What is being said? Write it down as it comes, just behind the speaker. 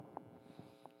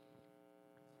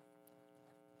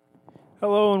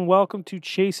Hello and welcome to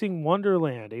Chasing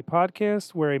Wonderland, a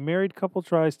podcast where a married couple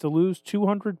tries to lose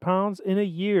 200 pounds in a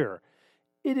year.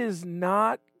 It is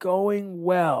not going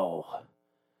well.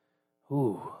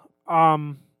 I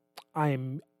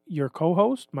am your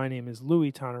co-host. My name is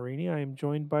Louie Tonarini. I am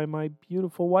joined by my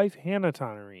beautiful wife, Hannah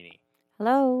Tonarini.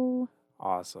 Hello.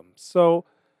 Awesome. So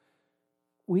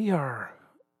we are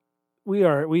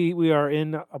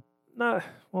in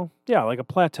like a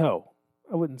plateau.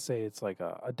 I wouldn't say it's like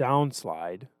a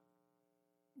downslide,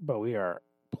 but we are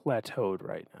plateaued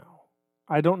right now.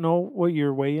 I don't know what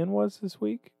your weigh-in was this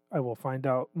week. I will find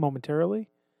out momentarily.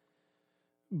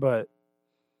 But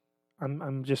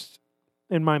I'm just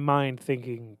in my mind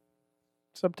thinking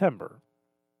September.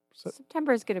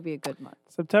 September is going to be a good month.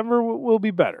 September will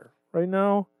be better. Right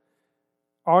now,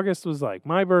 August was like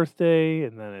my birthday,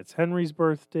 and then it's Henry's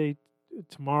birthday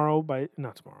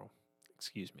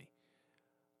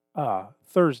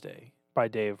Thursday by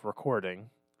day of recording.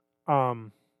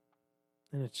 And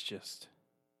it's just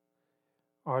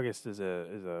August is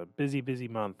a busy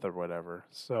month or whatever.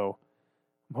 So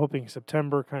I'm hoping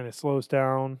September kind of slows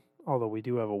down, although we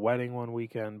do have a wedding one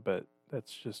weekend, but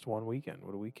that's just one weekend.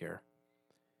 What do we care?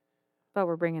 But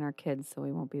we're bringing our kids, so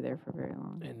we won't be there for very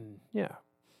long. And yeah,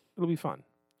 it'll be fun.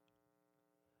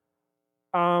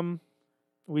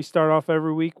 We start off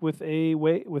every week with a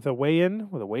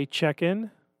weigh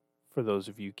check-in. For those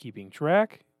of you keeping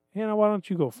track, Hannah, why don't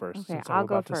you go first? Okay, since I'll I'm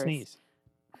go about first. to sneeze.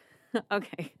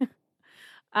 Okay.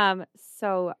 I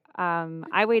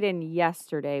weighed in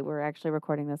yesterday. We're actually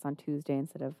recording this on Tuesday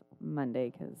instead of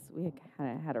Monday because we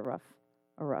kind of had a rough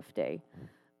day.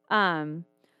 I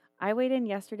weighed in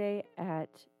yesterday at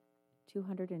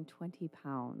 220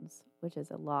 pounds, which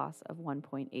is a loss of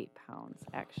 1.8 pounds,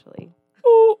 actually.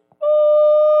 Ooh,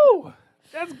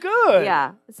 that's good.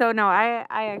 Yeah. So, no, I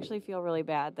actually feel really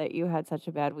bad that you had such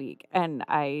a bad week, and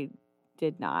I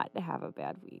did not have a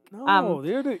bad week. No,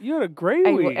 you had a great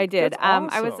week. I did. That's awesome.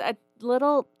 I was a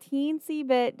little teensy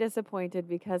bit disappointed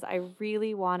because I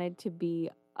really wanted to be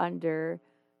under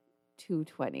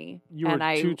 220. You were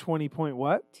 220 point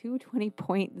what?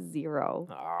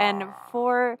 220.0. And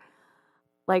for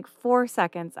like 4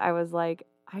 seconds, I was like,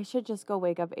 I should just go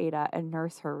wake up Ada and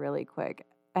nurse her really quick,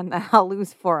 and then I'll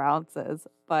lose 4 ounces.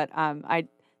 But that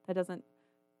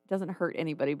doesn't hurt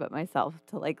anybody but myself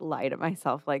to like lie to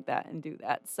myself like that and do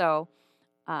that. So,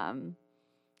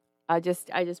 I just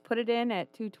put it in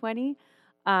at 220.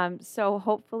 So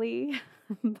hopefully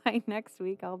by next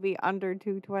week I'll be under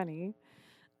 220.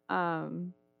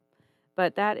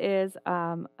 But that is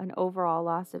an overall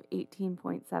loss of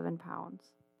 18.7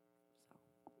 pounds.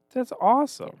 That's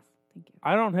awesome. Yes, thank you.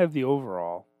 I don't have the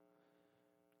overall.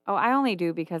 Oh, I only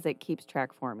do because it keeps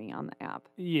track for me on the app.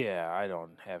 Yeah, I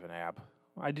don't have an app.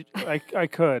 I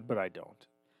could, but I don't.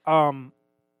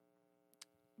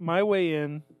 My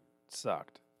weigh-in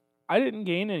sucked. I didn't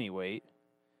gain any weight,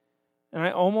 and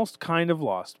I almost kind of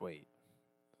lost weight.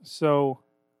 So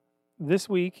this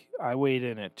week, I weighed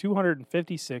in at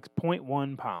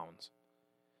 256.1 pounds.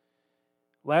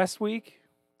 Last week,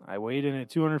 I weighed in at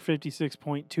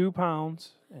 256.2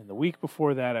 pounds, and the week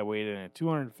before that, I weighed in at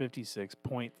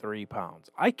 256.3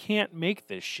 pounds. I can't make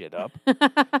this shit up.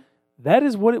 That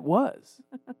is what it was.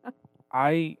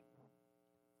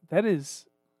 That is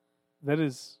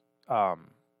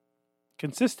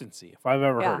consistency, if I've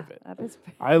ever heard of it. That is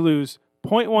I lose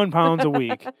 0.1 pounds a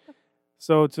week.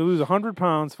 So to lose 100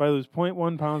 pounds, if I lose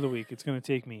 0.1 pounds a week, it's going to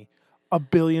take me a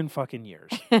billion fucking years.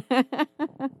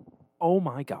 Oh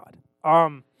my God.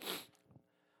 I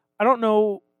don't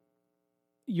know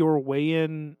your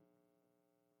weigh-in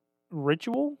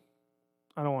ritual.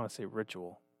 I don't want to say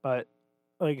ritual, but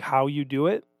like how you do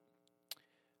it.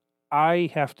 I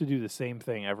have to do the same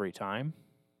thing every time.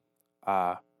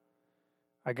 I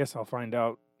guess I'll find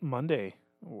out Monday.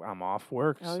 I'm off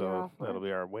work, so that'll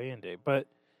be our weigh-in day.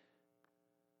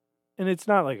 And it's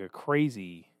not like a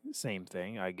crazy same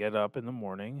thing. I get up in the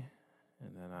morning,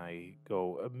 and then I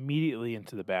go immediately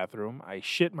into the bathroom. I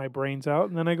shit my brains out,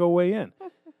 and then I go weigh in.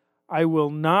 I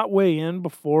will not weigh in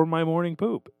before my morning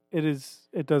poop.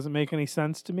 It doesn't make any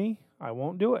sense to me. I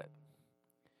won't do it.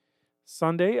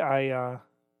 Sunday,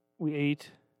 we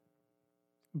ate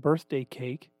birthday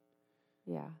cake.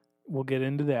 Yeah. We'll get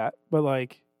into that. But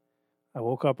like, I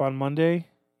woke up on Monday,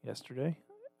 yesterday.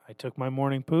 I took my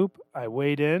morning poop. I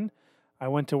weighed in. I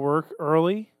went to work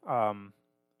early.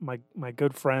 My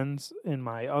good friends in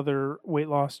my other weight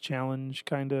loss challenge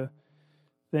kind of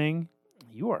thing.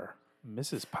 You are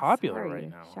Mrs. Popular right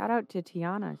now. Shout out to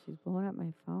Tiana. She's blowing up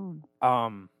my phone.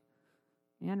 And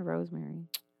Rosemary.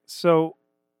 So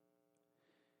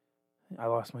I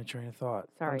lost my train of thought.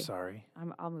 Sorry. I'm sorry.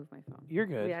 I'll move my phone. You're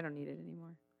good. I don't need it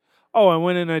anymore. Oh, I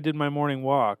went in and I did my morning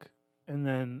walk. And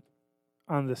then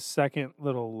on the second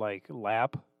little,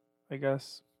 lap, I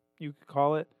guess you could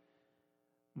call it,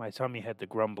 my tummy had the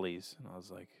grumblies. And I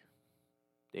was like,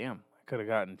 damn, I could have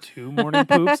gotten 2 morning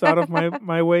poops out of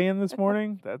my way in this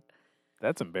morning.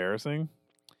 That's embarrassing.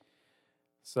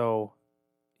 So,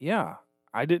 yeah,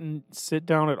 I didn't sit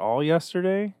down at all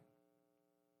yesterday.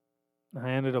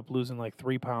 I ended up losing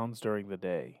 3 pounds during the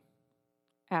day.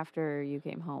 After you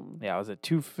came home. Yeah, I was at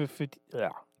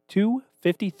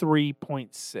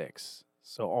 253.6,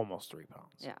 so almost 3 pounds.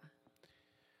 Yeah.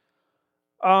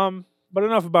 But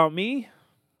enough about me.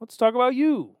 Let's talk about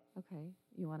you. Okay.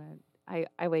 You want to...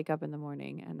 I wake up in the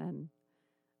morning and then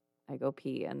I go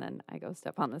pee and then I go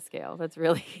step on the scale. That's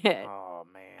really it. Oh,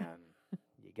 man.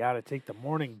 You got to take the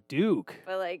morning Duke.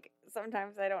 But,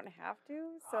 sometimes I don't have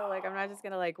to. So, I'm not just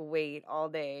going to, wait all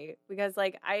day. Because,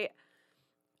 I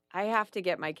have to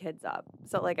get my kids up.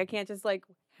 So, I can't just,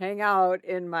 hang out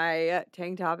in my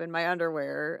tank top and my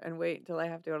underwear and wait until I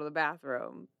have to go to the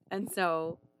bathroom. And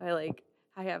so, I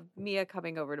have Mia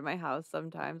coming over to my house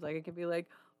sometimes. It can be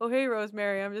oh, hey,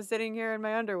 Rosemary, I'm just sitting here in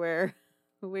my underwear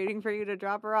waiting for you to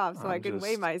drop her off so I can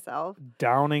weigh myself.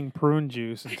 Downing prune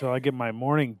juice until I get my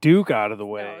morning Duke out of the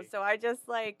way. No, so I just,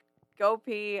 go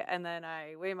pee, and then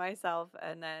I weigh myself,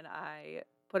 and then I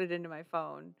put it into my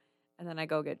phone, and then I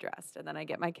go get dressed, and then I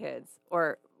get my kids.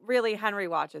 Or really, Henry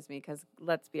watches me because,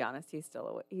 let's be honest, he's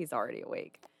already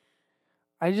awake.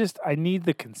 I need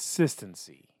the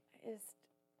consistency.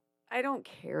 I don't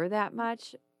care that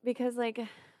much because,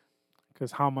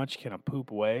 Because how much can a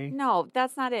poop weigh? No,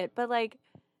 that's not it. But,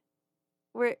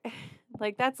 we're,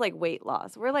 that's, weight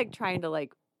loss. We're, trying to,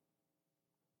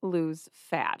 lose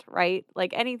fat, right?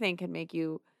 Anything can make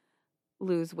you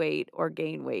lose weight or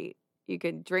gain weight. You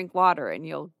can drink water and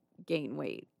you'll gain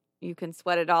weight. You can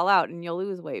sweat it all out and you'll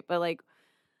lose weight. But,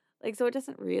 so it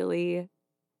doesn't really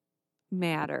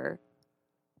matter.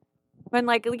 When,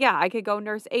 yeah, I could go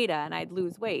nurse Ada and I'd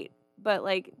lose weight. But,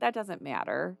 that doesn't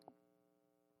matter.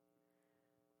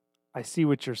 I see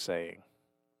what you're saying.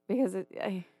 Because,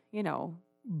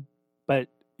 But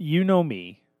you know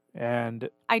me, and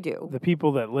I do. The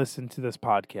people that listen to this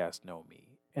podcast know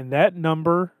me. And that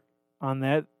number on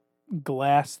that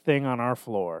glass thing on our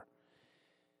floor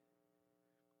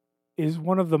is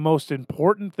one of the most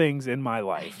important things in my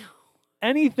life.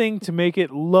 Anything to make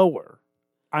it lower,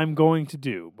 I'm going to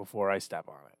do before I step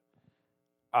on it.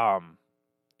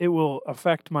 It will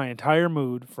affect my entire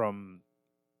mood from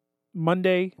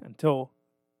Monday until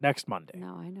next Monday.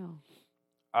 No, I know.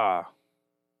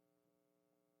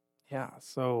 Yeah,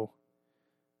 so,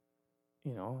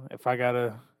 if I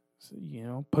gotta,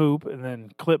 poop and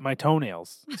then clip my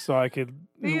toenails so I could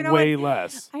weigh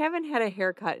less. I haven't had a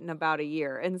haircut in about a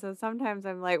year, and so sometimes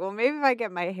I'm like, well, maybe if I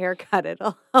get my hair cut,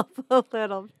 it'll help a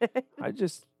little bit. I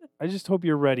just hope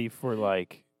you're ready for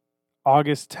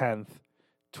August 10th,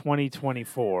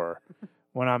 2024.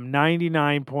 When I'm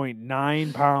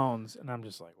 99.9 pounds, and I'm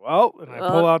just and I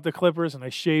pull out the clippers and I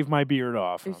shave my beard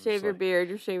off. You shave your beard,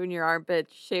 you're shaving your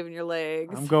armpits, shaving your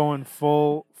legs. I'm going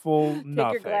full nothing.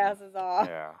 Take your glasses off.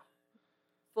 Yeah.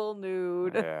 Full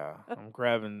nude. Yeah. I'm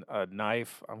grabbing a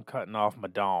knife. I'm cutting off my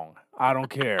dong. I don't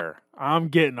care. I'm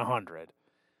getting 100.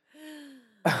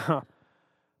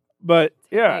 But,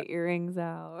 yeah. Take my earrings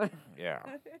out. Yeah.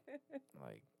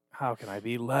 How can I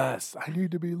be less? I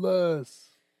need to be less.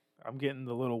 I'm getting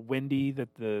the little windy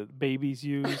that the babies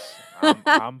use.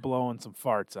 I'm blowing some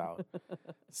farts out.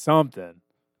 Something.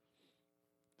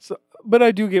 So, but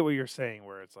I do get what you're saying,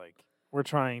 where it's we're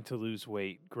trying to lose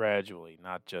weight gradually,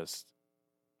 not just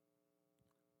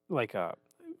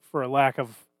for a lack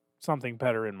of something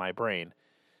better in my brain.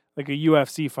 A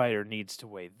UFC fighter needs to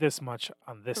weigh this much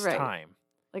on this time.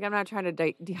 I'm not trying to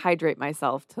dehydrate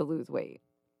myself to lose weight.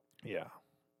 Yeah.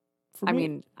 I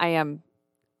mean, I am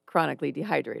chronically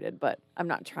dehydrated, but I'm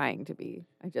not trying to be.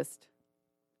 I just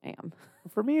am.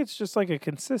 For me, it's just a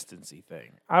consistency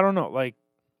thing. I don't know. I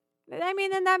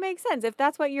mean, then that makes sense. If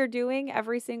that's what you're doing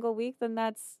every single week, then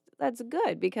that's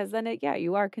good because then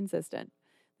you are consistent.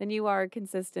 Then you are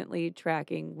consistently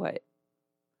tracking what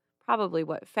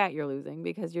fat you're losing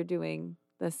because you're doing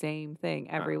the same thing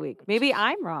every week. Maybe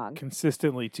I'm wrong.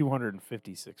 Consistently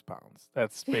 256 pounds.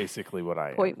 That's basically what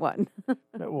I am. 0.1.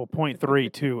 Well,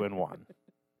 0.3, 2, and 1.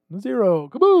 0.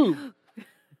 Kaboom!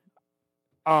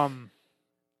 I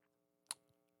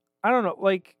don't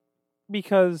know,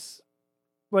 because,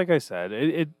 I said,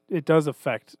 it does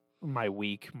affect my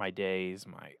week, my days,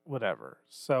 my whatever.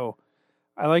 So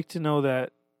I like to know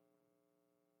that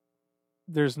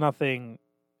there's nothing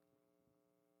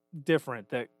different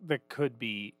that could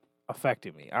be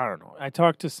affecting me. I don't know. I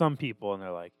talked to some people and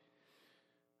they're like,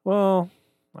 well,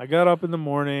 I got up in the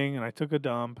morning and I took a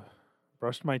dump,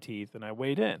 brushed my teeth, and I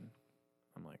weighed in.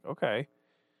 I'm like, okay.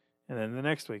 And then the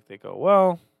next week they go,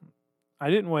 well, I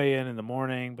didn't weigh in the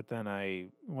morning, but then I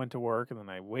went to work and then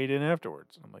I weighed in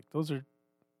afterwards. I'm like, those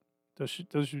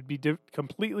should be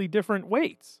completely different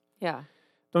weights. Yeah.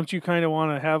 Don't you kind of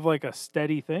want to have like a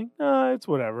steady thing? No, it's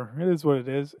whatever. It is what it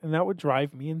is. And that would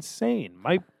drive me insane.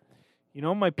 My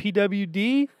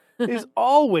PWD is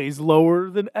always lower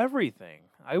than everything.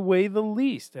 I weigh the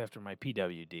least after my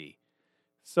PWD.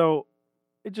 So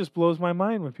it just blows my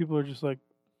mind when people are just like,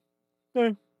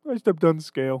 hey, I stepped on the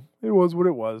scale. It was what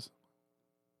it was.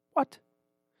 What?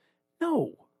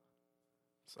 No.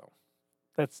 So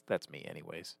that's me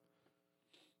anyways.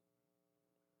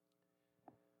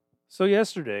 So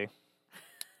yesterday,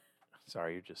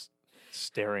 sorry, you're just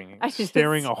staring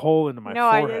a hole into my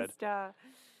forehead. I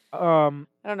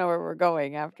don't know where we're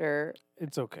going after.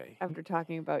 It's okay. After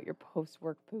talking about your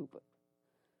post-work poop.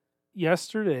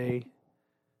 Yesterday,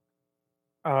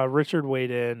 Richard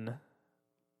weighed in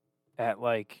at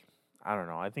I don't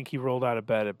know. I think he rolled out of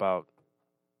bed about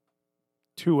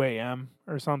 2 a.m.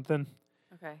 or something.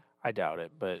 Okay. I doubt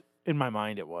it, but in my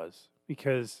mind it was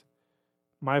because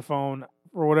my phone,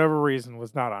 for whatever reason,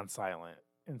 was not on silent.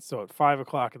 And so at 5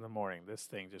 o'clock in the morning, this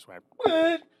thing just went,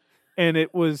 and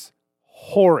it was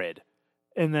horrid.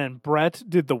 And then Brett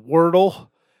did the Wordle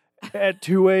at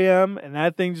 2 a.m. and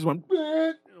that thing just went,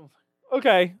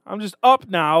 okay, I'm just up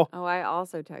now. Oh, I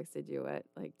also texted you at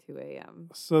 2 a.m.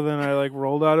 So then I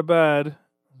rolled out of bed.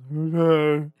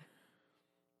 Okay.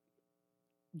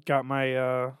 Got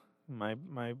my my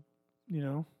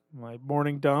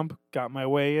morning dump, got my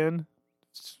weigh in,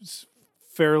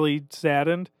 fairly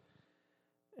saddened.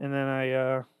 And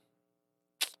then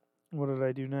what did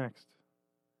I do next?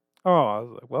 Oh, I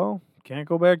was like, well, can't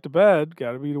go back to bed.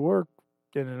 Got to be to work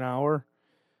in an hour.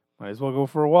 Might as well go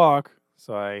for a walk.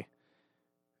 So I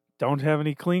don't have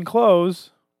any clean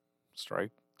clothes.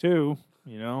 Strike 2,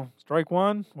 Strike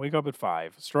 1, wake up at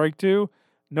 5. Strike 2,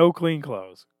 no clean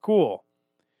clothes. Cool.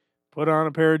 Put on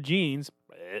a pair of jeans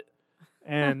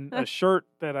and a shirt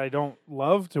that I don't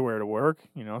love to wear to work.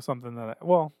 Something that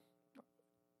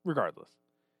regardless.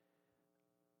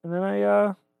 And then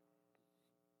I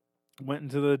went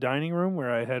into the dining room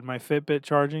where I had my Fitbit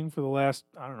charging for the last,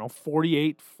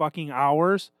 48 fucking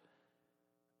hours.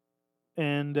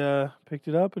 And picked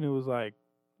it up and it was like,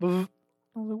 Buh.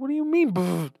 I was like, what do you mean?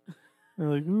 Buh? They're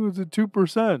like, ooh, it's at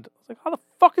 2%. I was like, how the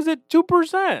fuck is it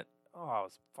 2%? Oh, I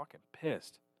was fucking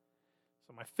pissed.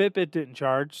 So my Fitbit didn't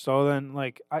charge. So then,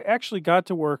 I actually got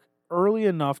to work early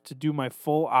enough to do my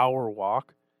full hour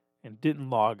walk and didn't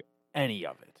log any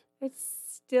of it. It's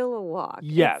still a walk.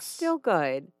 Yes. It's still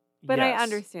good. But yes. I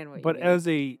understand what you mean. But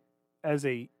as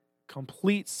a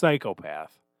complete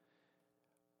psychopath,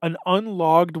 an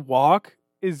unlogged walk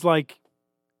is like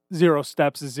 0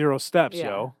 steps is 0 steps,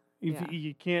 yo. If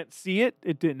you can't see it,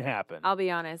 it didn't happen. I'll be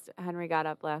honest. Henry got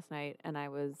up last night, and I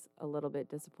was a little bit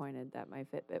disappointed that my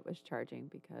Fitbit was charging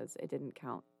because it didn't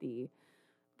count the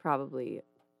probably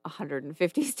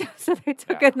 150 steps that I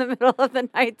took in the middle of the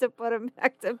night to put him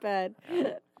back to bed.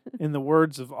 Yeah. In the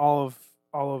words of all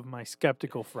of my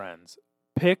skeptical friends,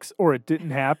 pics or it didn't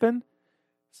happen.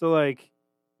 So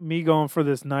me going for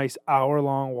this nice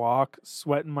hour-long walk,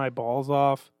 sweating my balls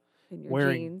off,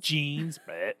 wearing jeans.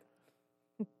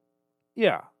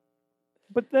 Yeah.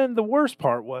 But then the worst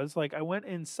part was, I went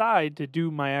inside to do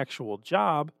my actual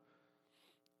job,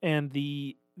 and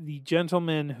the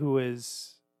gentleman who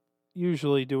is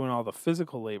usually doing all the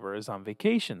physical labor is on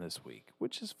vacation this week,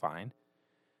 which is fine.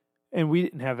 And we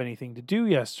didn't have anything to do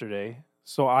yesterday,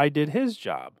 so I did his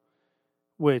job,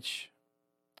 which,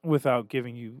 without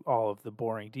giving you all of the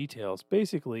boring details,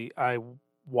 basically I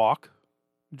walk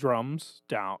drums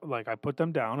down, I put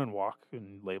them down and walk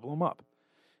and label them up.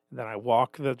 And then I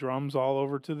walk the drums all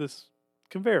over to this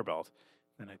conveyor belt.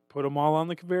 Then I put them all on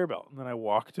the conveyor belt. And then I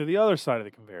walk to the other side of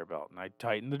the conveyor belt and I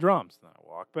tighten the drums. Then I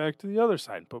walk back to the other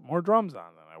side and put more drums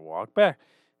on. Then I walk back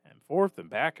and forth and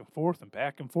back and forth and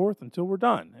back and forth until we're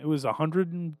done. It was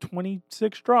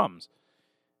 126 drums.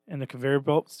 And the conveyor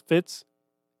belt fits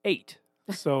 8.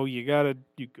 So you go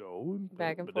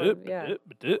back and forth, yeah.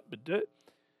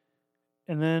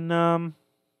 And then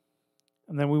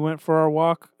we went for our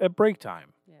walk at break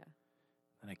time. Yeah.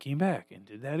 And I came back and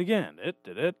did that again. And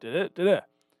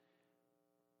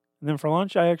then for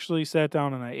lunch, I actually sat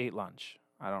down and I ate lunch.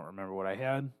 I don't remember what I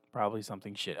had. Probably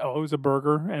something shit. Oh, it was a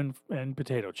burger and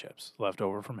potato chips left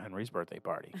over from Henry's birthday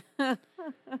party. And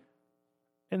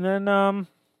then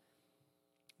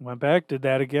Went back, did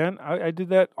that again. I did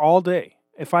that all day.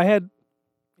 If my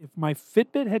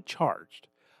Fitbit had charged,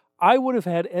 I would have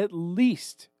had at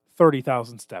least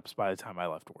 30,000 steps by the time I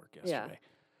left work yesterday.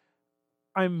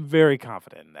 Yeah. I'm very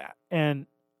confident in that. And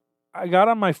I got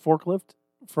on my forklift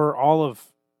for all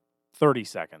of 30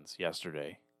 seconds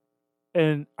yesterday,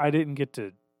 and I didn't get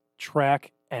to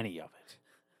track any of it.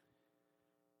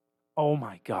 Oh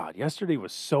my God, yesterday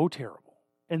was so terrible.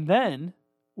 And then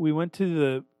we went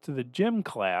to the gym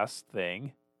class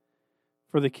thing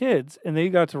for the kids, and they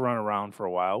got to run around for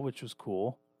a while, which was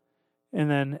cool. And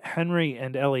then Henry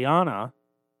and Eliana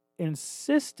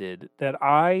insisted that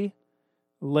I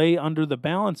lay under the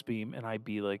balance beam and I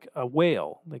be like a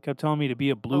whale. They kept telling me to be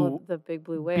a blue... Oh, the big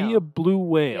blue whale. Be a blue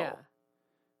whale. Yeah.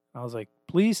 I was like,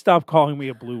 please stop calling me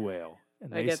a blue whale.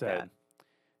 And they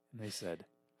said,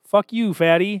 fuck you,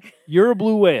 fatty. You're a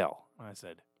blue whale. And I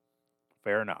said,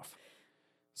 fair enough.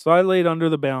 So I laid under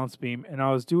the balance beam, and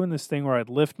I was doing this thing where I'd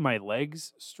lift my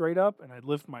legs straight up, and I'd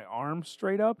lift my arms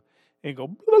straight up, and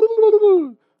go...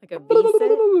 Like a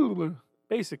V-sit?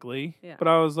 Basically. Yeah. But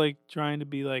I was like trying to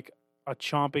be like a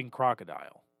chomping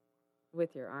crocodile.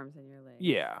 With your arms and your legs.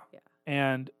 Yeah.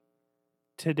 And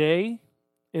today,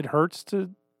 it hurts to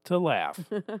laugh.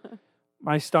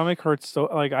 My stomach hurts so...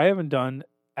 Like, I haven't done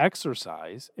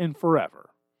exercise in forever.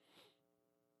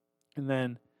 And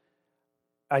then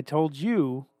I told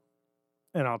you,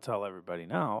 and I'll tell everybody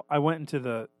now, I went into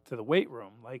the weight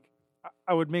room. Like,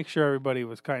 I would make sure everybody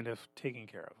was kind of taken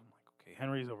care of. I'm like, okay,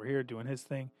 Henry's over here doing his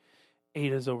thing.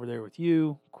 Ada's over there with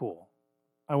you. Cool.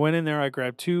 I went in there, I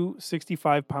grabbed 2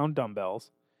 65-pound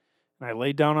dumbbells, and I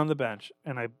laid down on the bench,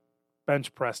 and I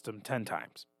bench pressed them 10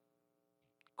 times.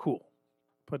 Cool.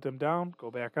 Put them down, go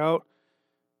back out,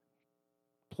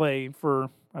 play for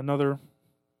another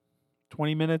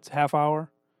 20 minutes, half hour.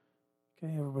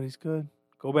 Okay, everybody's good.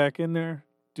 Go back in there,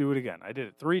 do it again. I did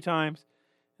it 3 times.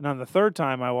 And on the 3rd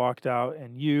time, I walked out,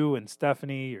 and you and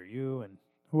Stephanie, or you and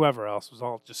whoever else was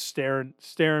all just staring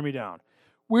me down.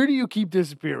 Where do you keep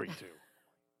disappearing to?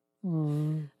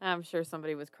 I'm sure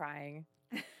somebody was crying.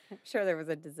 I'm sure there was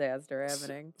a disaster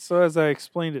happening. So as I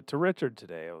explained it to Richard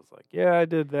today, I was like, yeah, I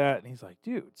did that. And he's like,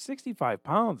 dude, 65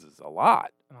 pounds is a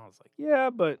lot. And I was like,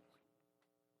 yeah, but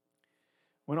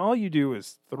when all you do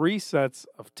is 3 sets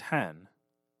of 10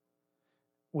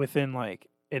 within like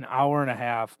an hour and a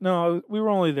half. No, we were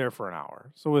only there for an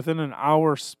hour. So within an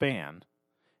hour span,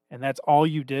 and that's all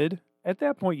you did, at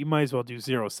that point you might as well do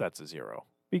 0 sets of 0.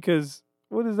 Because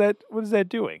what is that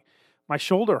doing? My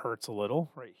shoulder hurts a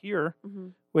little right here,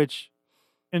 which,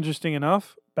 interesting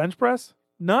enough, bench press,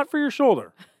 not for your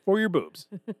shoulder, for your boobs.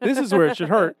 This is where it should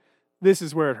hurt. This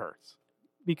is where it hurts.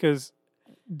 Because,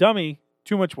 dummy,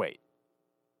 too much weight.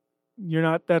 You're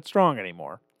not that strong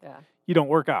anymore. Yeah. You don't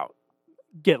work out.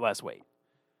 Get less weight.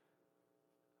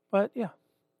 But, yeah,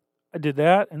 I did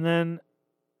that. And then,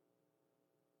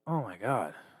 oh, my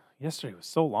God, yesterday was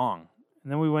so long.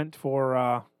 And then we went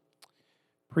for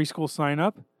preschool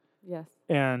sign-up. Yes.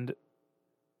 And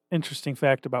interesting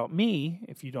fact about me,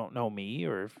 if you don't know me,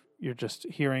 or if you're just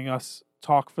hearing us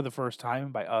talk for the first time,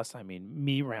 and by us, I mean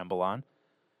me ramble on,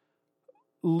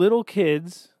 little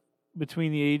kids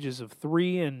between the ages of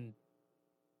 3 and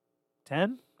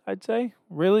 10, I'd say,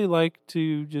 really like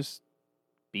to just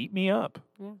beat me up.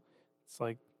 Yeah. It's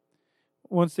like,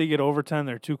 once they get over 10,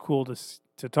 they're too cool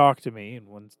to talk to me, and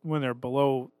when they're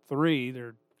below 3,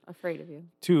 they're afraid of you.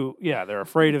 They're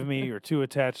afraid of me or too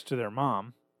attached to their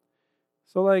mom.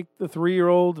 So like the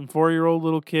 3-year-old and 4-year-old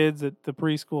little kids at the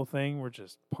preschool thing were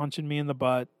just punching me in the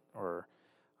butt, or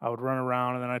I would run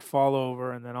around and then I'd fall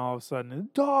over, and then all of a sudden,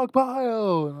 dog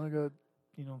pile, and I got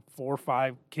 4 or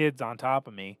 5 kids on top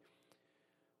of me.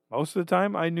 Most of the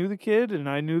time I knew the kid and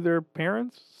I knew their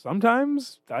parents.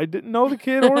 Sometimes I didn't know the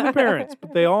kid or the parents,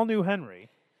 but they all knew Henry,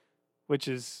 which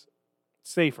is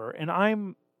safer. And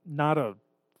I'm not a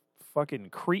fucking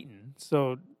cretin,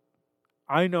 so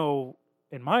I know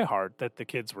in my heart that the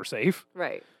kids were safe.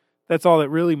 Right. That's all that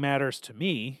really matters to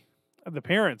me. The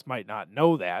parents might not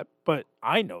know that, but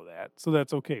I know that, so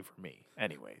that's okay for me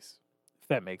anyways, if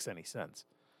that makes any sense.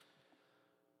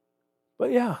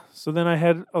 But yeah, so then I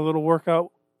had a little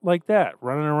workout like that,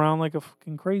 running around like a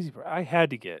fucking crazy person. I had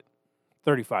to get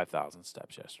 35,000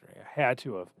 steps yesterday. I had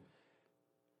to have.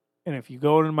 And if you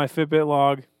go into my Fitbit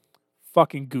log,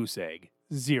 fucking goose egg.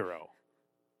 0.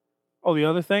 Oh, the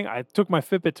other thing, I took my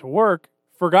Fitbit to work,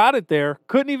 forgot it there,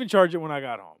 couldn't even charge it when I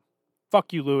got home.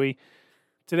 Fuck you, Louie.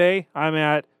 Today, I'm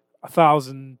at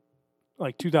 2,000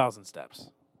 steps.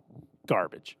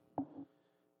 Garbage.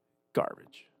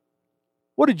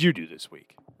 What did you do this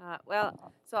week?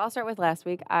 So I'll start with last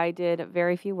week. I did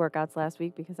very few workouts last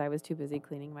week because I was too busy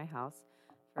cleaning my house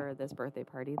for this birthday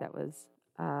party that was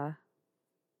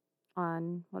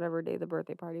on whatever day the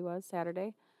birthday party was,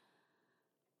 Saturday.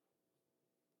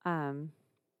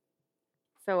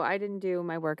 So I didn't do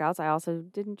my workouts. I also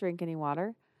didn't drink any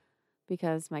water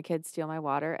because my kids steal my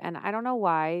water. And I don't know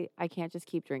why I can't just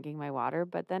keep drinking my water,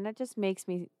 but then it just makes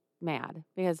me mad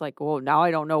because well, now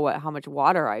I don't know how much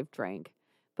water I've drank.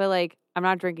 But I'm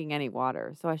not drinking any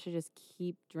water. So I should just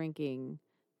keep drinking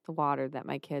the water that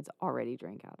my kids already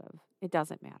drank out of. It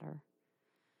doesn't matter.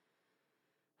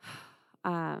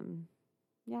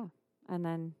 Yeah. And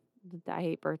then I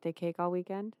ate birthday cake all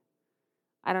weekend.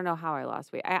 I don't know how I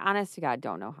lost weight. I honest to God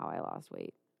don't know how I lost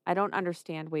weight. I don't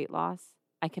understand weight loss.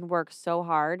 I can work so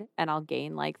hard and I'll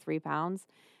gain 3 pounds.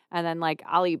 And then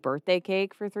I'll eat birthday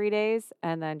cake for 3 days.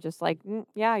 And then just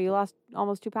yeah, you lost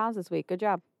almost 2 pounds this week. Good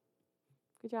job.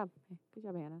 Good job. Good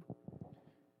job, Hannah.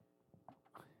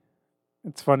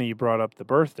 It's funny you brought up the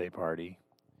birthday party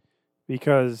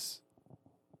because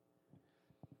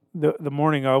the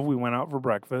morning of we went out for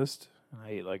breakfast and I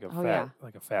ate like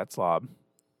a fat slob.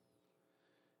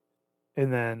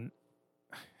 And then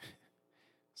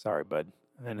sorry, bud.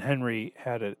 And then Henry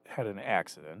had an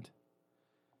accident.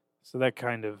 So that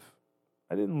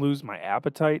I didn't lose my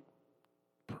appetite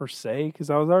per se because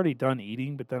I was already done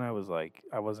eating, but then I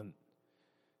wasn't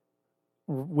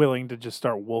willing to just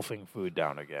start wolfing food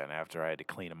down again after I had to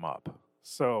clean them up.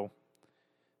 So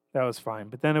that was fine.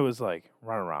 But then it was run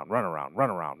around.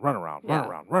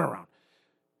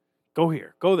 Go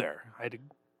here, go there. I had to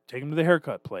take him to the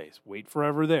haircut place. Wait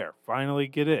forever there. Finally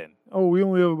get in. Oh, we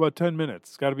only have about 10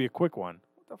 minutes. It's got to be a quick one.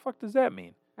 What the fuck does that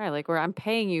mean? All right, where I'm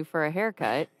paying you for a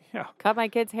haircut. Yeah. Cut my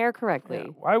kid's hair correctly.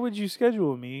 Yeah. Why would you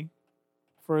schedule me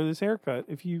for this haircut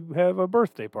if you have a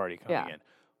birthday party coming in?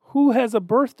 Who has a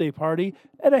birthday party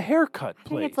at a haircut place?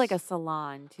 I think it's like a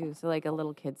salon, too. So, a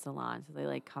little kid salon. So,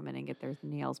 they, come in and get their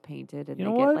nails painted and you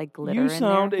they know get, glitter in You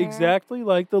sound their hair. exactly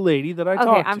like the lady that I talked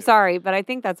to. Okay, I'm sorry, but I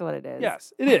think that's what it is.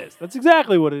 Yes, it is. That's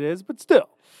exactly what it is, but still.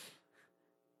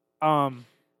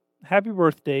 Happy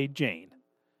birthday, Jane.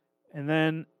 And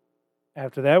then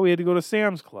after that, we had to go to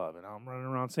Sam's Club, and I'm running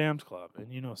around Sam's Club.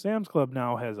 And, Sam's Club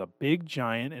now has a big,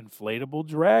 giant, inflatable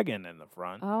dragon in the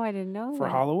front. Oh, I didn't know for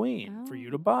that. Halloween for you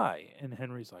to buy. And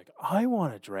Henry's like, I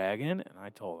want a dragon. And I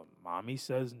told him, Mommy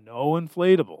says no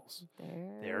inflatables.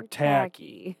 They're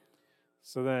tacky.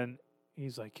 So then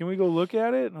he's like, can we go look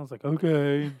at it? And I was like,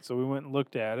 okay. So we went and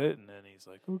looked at it, and then he's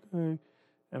like, okay.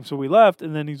 And so we left,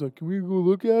 and then he's like, can we go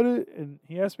look at it? And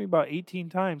he asked me about 18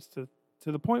 times to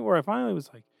the point where I finally was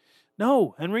like,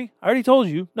 no, Henry, I already told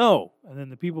you, no. And then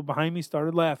the people behind me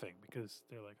started laughing because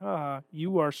they're like,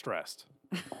 you are stressed.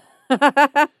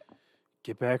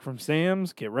 Get back from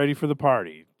Sam's, get ready for the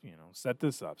party. Set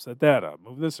this up, set that up,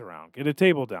 move this around, get a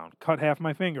table down, cut half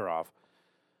my finger off,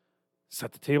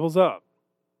 set the tables up,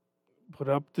 put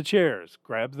up the chairs,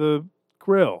 grab the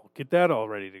grill, get that all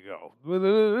ready to go.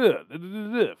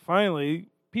 Finally,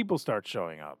 people start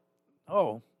showing up.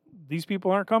 Oh, these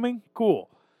people aren't coming? Cool.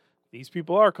 These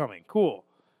people are coming. Cool.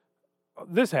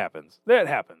 This happens. That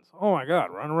happens. Oh, my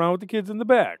God. Run around with the kids in the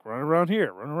back. Run around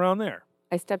here. Run around there.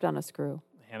 I stepped on a screw.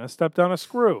 Hannah stepped on a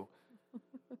screw.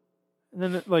 And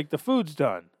then, the food's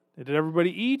done. Did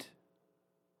everybody eat?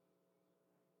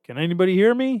 Can anybody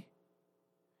hear me?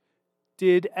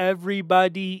 Did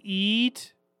everybody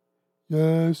eat?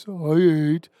 Yes, I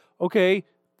ate. Okay,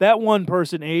 that one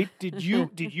person ate. Did you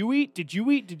eat?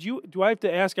 Do I have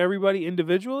to ask everybody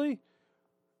individually?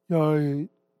 Yeah,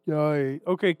 I ate.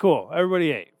 Okay, cool.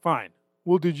 Everybody ate. Fine.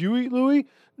 Well, did you eat, Louie?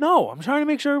 No, I'm trying to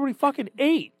make sure everybody fucking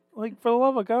ate. For the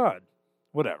love of God.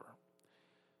 Whatever.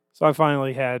 So I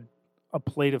finally had a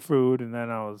plate of food, and then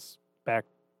I was back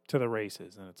to the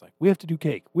races. And it's like, we have to do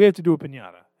cake. We have to do a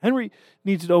piñata. Henry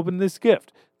needs to open this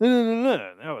gift.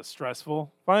 That was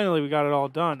stressful. Finally, we got it all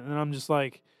done. And then I'm just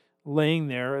laying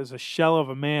there as a shell of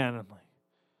a man. I'm like,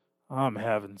 I'm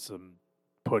having some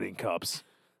pudding cups.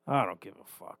 I don't give a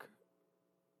fuck.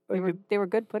 They were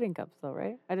good pudding cups, though,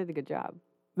 right? I did a good job.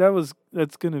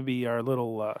 That's going to be our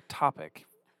little topic.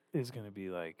 Is going to be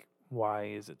why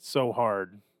is it so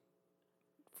hard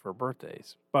for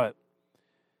birthdays? But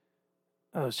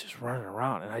I was just running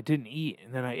around, and I didn't eat,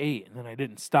 and then I ate, and then I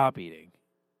didn't stop eating,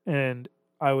 and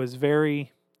I was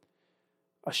very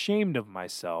ashamed of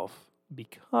myself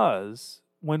because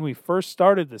when we first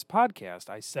started this podcast,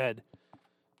 I said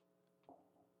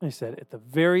at the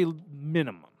very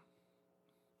minimum,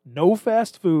 no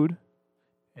fast food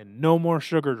and no more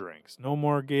sugar drinks. No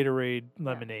more Gatorade,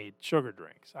 lemonade, sugar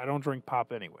drinks. I don't drink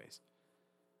pop anyways.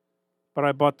 But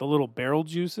I bought the little barrel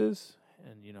juices,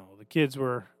 and, the kids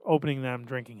were opening them,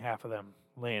 drinking half of them,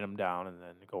 laying them down, and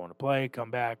then going to play, come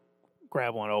back,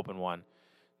 grab one, open one.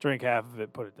 Drink half of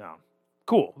it, put it down.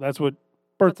 Cool. That's what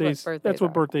birthdays are.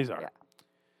 Yeah.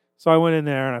 So I went in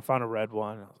there and I found a red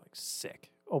one. And I was like, sick.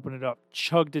 Opened it up,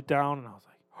 chugged it down, and I was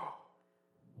like, oh,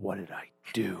 what did I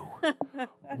do?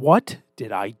 What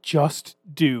did I just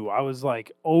do? I was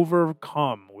like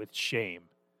overcome with shame.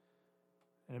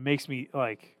 And it makes me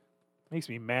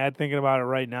mad thinking about it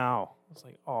right now. It's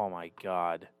like, oh my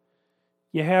God.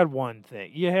 You had one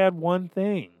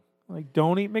thing. Like,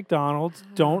 don't eat McDonald's.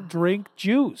 Don't drink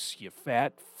juice, you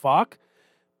fat fuck.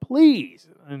 Please.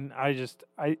 And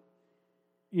it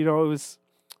was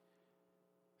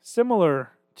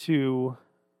similar to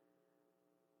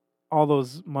all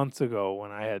those months ago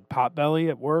when I had Potbelly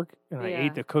at work and I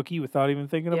ate the cookie without even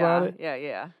thinking about it.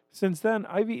 Yeah. Since then,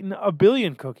 I've eaten 1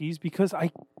 billion cookies because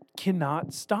I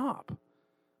cannot stop.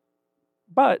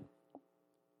 But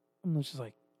I'm just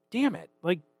like, damn it.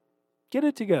 Like, get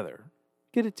it together.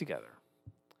 Get it together.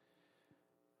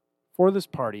 For this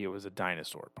party, it was a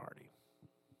dinosaur party.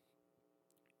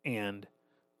 And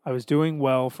I was doing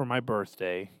well for my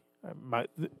birthday. If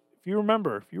you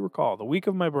recall, the week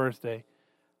of my birthday,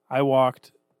 I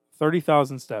walked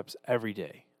 30,000 steps every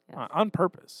day on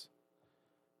purpose.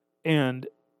 And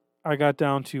I got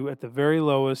down to, at the very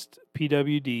lowest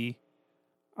PWD,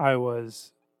 I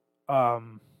was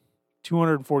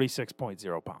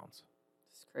 246.0 pounds.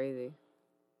 It's crazy.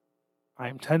 I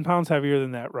am 10 pounds heavier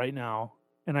than that right now,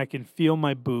 and I can feel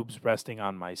my boobs resting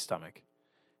on my stomach.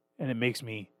 And it makes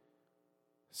me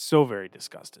so very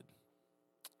disgusted.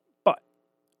 But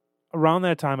around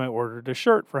that time, I ordered a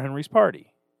shirt for Henry's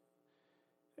party.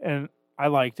 And I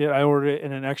liked it. I ordered it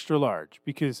in an extra large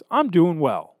because I'm doing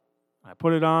well. I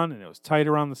put it on, and it was tight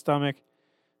around the stomach.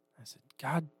 I said,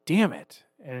 God damn it.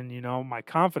 And, my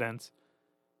confidence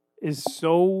is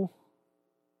so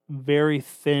very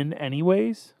thin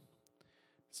anyways.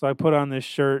 So I put on this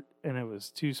shirt, and it was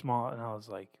too small, and I was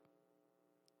like,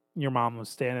 your mom was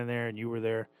standing there, and you were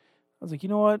there. I was like, you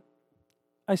know what?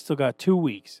 I still got 2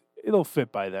 weeks. It'll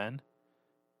fit by then.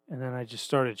 And then I just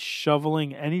started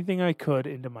shoveling anything I could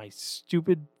into my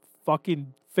stupid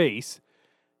fucking face.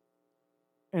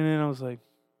 And then I was like,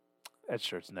 that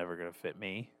shirt's never going to fit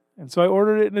me. And so I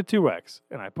ordered it in a 2X,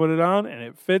 and I put it on, and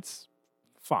it fits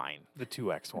fine. The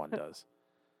 2X one does.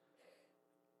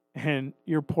 And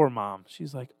your poor mom,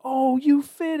 she's like, oh, you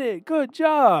fit it. Good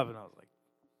job. And I was like,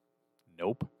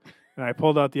 nope. And I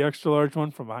pulled out the extra large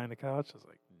one from behind the couch. I was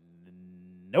like,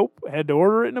 nope. I had to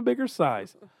order it in a bigger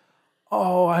size.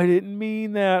 Oh, I didn't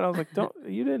mean that. I was like,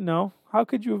 you didn't know. How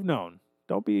could you have known?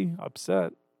 Don't be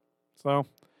upset. So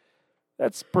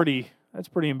that's pretty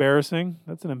embarrassing.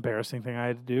 That's an embarrassing thing I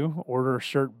had to do. Order a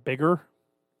shirt bigger.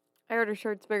 I order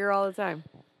shirts bigger all the time.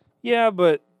 Yeah,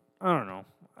 but I don't know.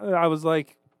 I was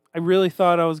like, I really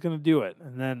thought I was going to do it.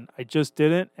 And then I just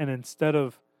didn't. And instead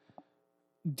of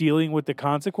dealing with the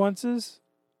consequences,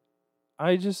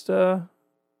 I just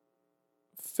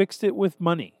fixed it with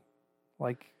money.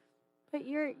 But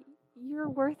you're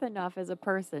worth enough as a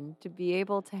person to be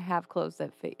able to have clothes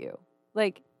that fit you.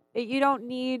 Like, you don't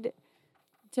need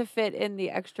to fit in the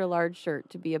extra large shirt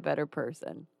to be a better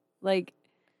person. Like,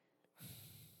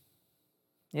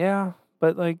 yeah,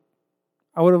 but I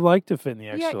would have liked to fit in the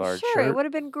extra large shirt. Sure, it would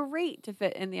have been great to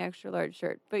fit in the extra large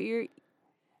shirt, but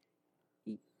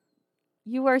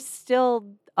you are still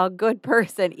a good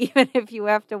person, even if you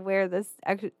have to wear the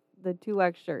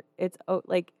 2X shirt. It's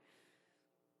like.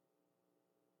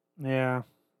 Yeah.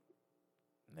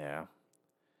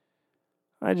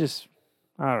 I don't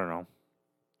know.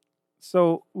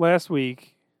 So last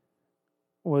week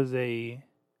was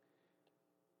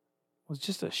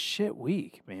just a shit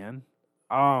week, man.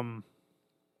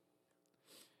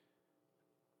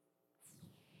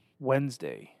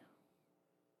 Wednesday.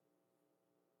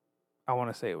 I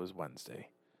want to say it was Wednesday.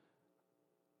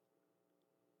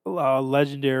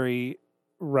 Legendary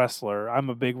wrestler. I'm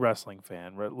a big wrestling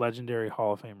fan. Legendary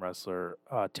Hall of Fame wrestler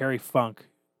Terry Funk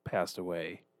passed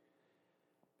away.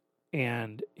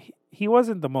 And he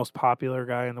wasn't the most popular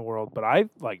guy in the world, but I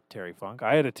liked Terry Funk.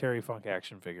 I had a Terry Funk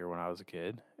action figure when I was a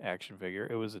kid. Action figure.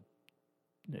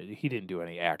 He didn't do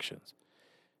any actions.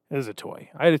 It was a toy.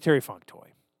 I had a Terry Funk toy.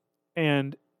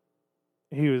 And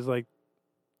he was like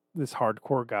this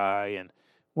hardcore guy. And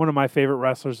one of my favorite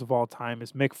wrestlers of all time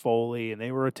is Mick Foley. And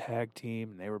they were a tag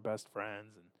team. And they were best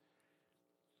friends. And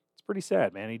it's pretty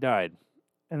sad, man. He died.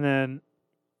 And then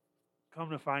come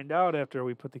to find out, after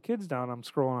we put the kids down, I'm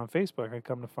scrolling on Facebook. I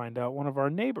come to find out one of our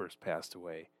neighbors passed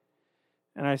away.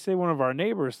 And I say one of our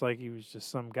neighbors like he was just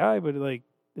some guy, but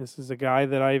this is a guy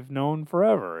that I've known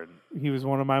forever. And he was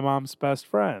one of my mom's best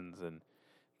friends. And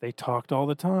they talked all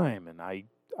the time. And I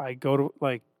go to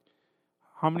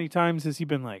How many times has he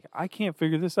been like, I can't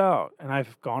figure this out, and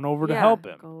I've gone over to help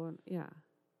him?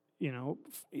 You know,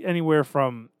 anywhere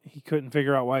from he couldn't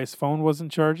figure out why his phone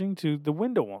wasn't charging to the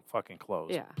window won't fucking close.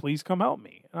 Yeah. Please come help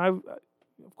me. And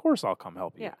of course I'll come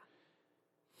help you. Yeah.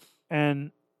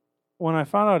 And when I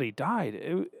found out he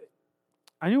died,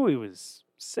 I knew he was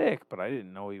sick, but I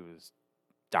didn't know he was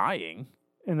dying.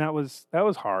 And that was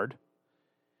hard.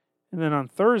 And then on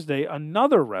Thursday,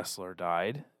 another wrestler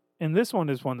died. And this one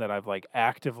is one that I've like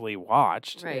actively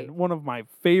watched. Right. And one of my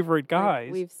favorite guys.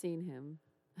 Like we've seen him.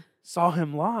 Saw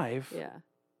him live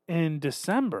in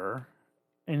December.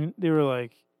 And they were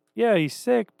like, yeah, he's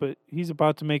sick, but he's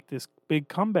about to make this big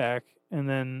comeback. And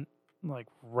then like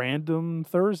random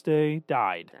Thursday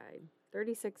died.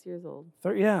 36 years old.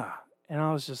 Yeah. And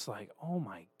I was just like, oh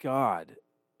my God.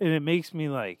 And it makes me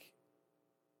like,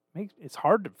 it's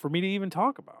hard for me to even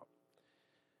talk about.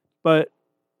 But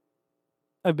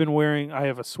I have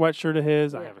a sweatshirt of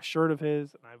his, I have a shirt of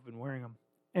his, and I've been wearing them.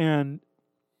 And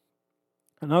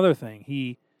another thing,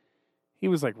 he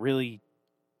was like really,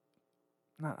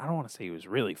 I don't want to say he was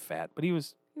really fat, but he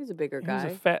was a bigger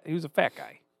guy. He was a fat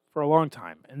guy for a long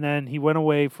time. And then he went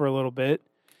away for a little bit.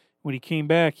 When he came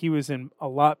back, he was in a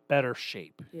lot better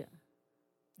shape. Yeah.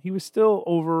 He was still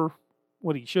over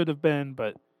what he should have been,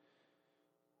 but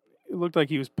it looked like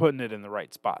he was putting it in the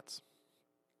right spots.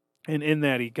 And in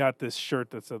that, he got this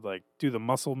shirt that said, like, do the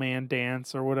muscle man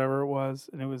dance or whatever it was.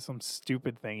 And it was some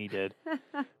stupid thing he did.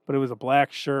 But it was a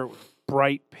black shirt with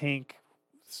bright pink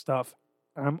stuff.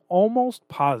 And I'm almost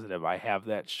positive I have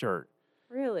that shirt.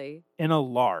 Really? In a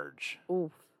large.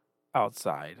 Oof.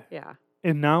 Outside. Yeah.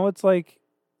 And now it's like,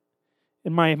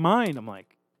 in my mind, I'm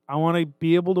like, I want to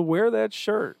be able to wear that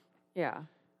shirt. Yeah.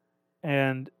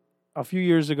 And a few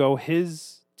years ago,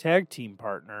 his tag team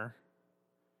partner,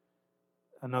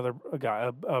 a guy,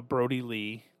 Brody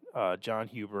Lee, John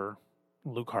Huber,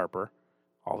 Luke Harper,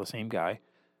 all the same guy,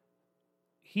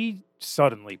 he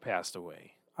suddenly passed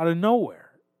away out of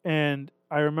nowhere. And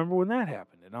I remember when that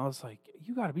happened, and I was like,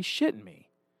 you got to be shitting me.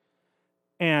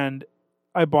 And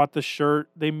I bought the shirt.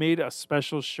 They made a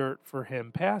special shirt for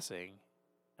him passing,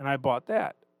 and I bought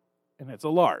that. And it's a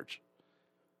large.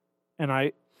 And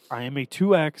I am a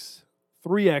 2X,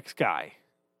 3X guy.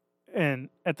 And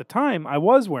at the time, I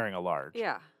was wearing a large.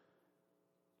 Yeah.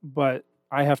 But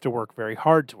I have to work very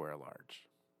hard to wear a large.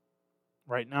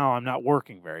 Right now, I'm not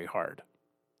working very hard.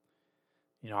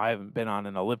 You know, I haven't been on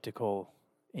an elliptical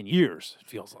in years, it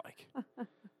feels like.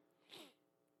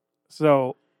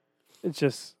 So, it's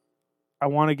just, I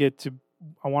want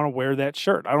to wear that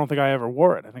shirt. I don't think I ever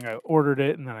wore it. I think I ordered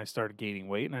it, and then I started gaining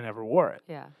weight, and I never wore it.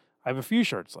 Yeah. I have a few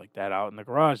shirts like that out in the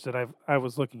garage that I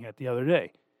was looking at the other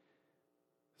day.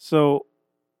 So,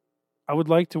 I would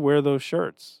like to wear those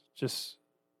shirts just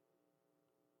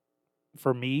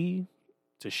for me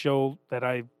to show that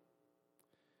I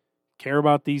care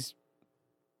about these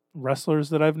wrestlers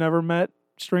that I've never met,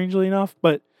 strangely enough.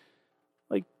 But,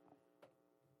 like,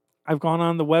 I've gone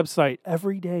on the website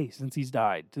every day since he's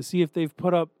died to see if they've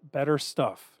put up better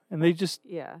stuff. And they just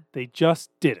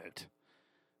didn't.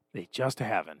 They just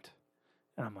haven't.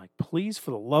 And I'm like, please,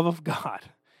 for the love of God,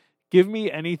 give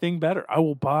me anything better. I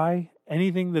will buy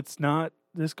anything that's not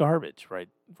this garbage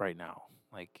right now.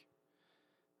 Like,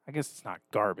 I guess it's not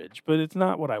garbage, but it's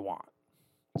not what I want.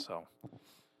 So,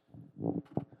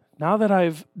 now that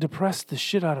I've depressed the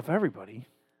shit out of everybody,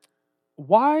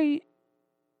 why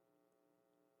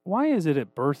is it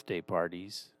at birthday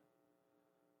parties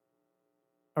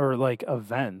or like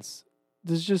events,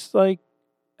 does just like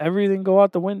everything go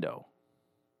out the window?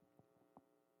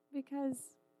 Because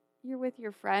you're with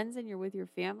your friends and you're with your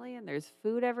family and there's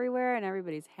food everywhere and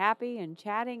everybody's happy and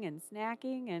chatting and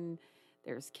snacking and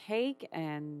there's cake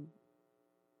and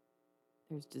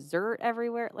there's dessert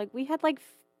everywhere. Like we had like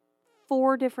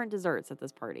 4 different desserts at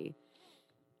this party.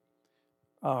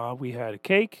 We had a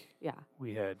cake. Yeah.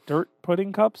 We had dirt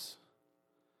pudding cups.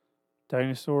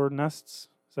 Dinosaur nests.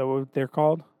 Is that what they're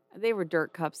called? They were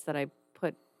dirt cups that I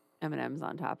put M&Ms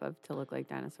on top of to look like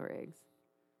dinosaur eggs.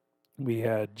 We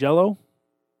had Jell-O.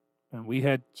 And we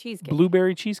had cheesecake.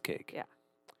 Blueberry cheesecake. Yeah.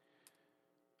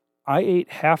 I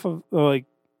ate half of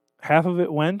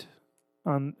it went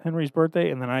on Henry's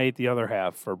birthday, and then I ate the other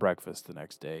half for breakfast the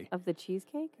next day. Of the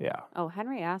cheesecake? Yeah. Oh,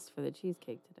 Henry asked for the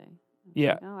cheesecake today.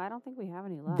 Yeah. No, I don't think we have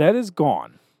any left. That is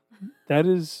gone. That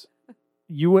is,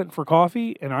 you went for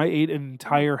coffee, and I ate an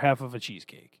entire half of a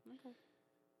cheesecake. Okay.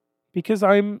 Because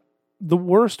I'm the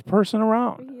worst person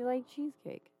around. But you like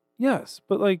cheesecake. Yes,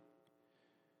 but like,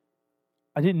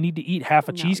 I didn't need to eat half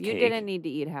a cheesecake. You didn't need to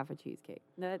eat half a cheesecake.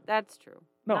 No, that's true.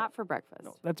 No. Not for breakfast.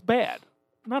 No, that's bad.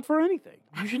 Not for anything.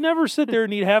 You should never sit there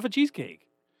and eat half a cheesecake.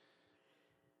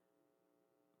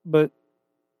 But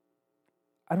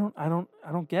I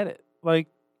don't get it. Like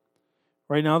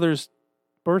right now there's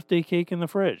birthday cake in the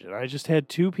fridge and I just had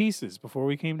 2 pieces before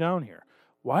we came down here.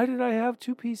 Why did I have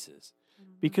 2 pieces?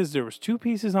 Because there was 2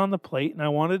 pieces on the plate and I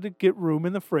wanted to get room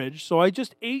in the fridge, so I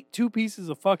just ate 2 pieces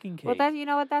of fucking cake. Well, you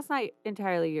know what? That's not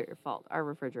entirely your fault. Our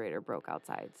refrigerator broke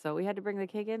outside, so we had to bring the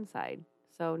cake inside.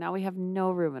 So now we have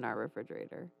no room in our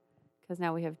refrigerator because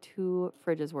now we have 2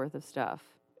 fridges worth of stuff.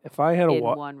 If I had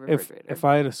one refrigerator. if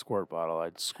I had a squirt bottle,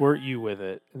 I'd squirt you with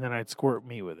it, and then I'd squirt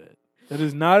me with it. That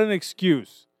is not an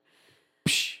excuse.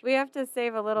 We have to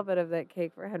save a little bit of that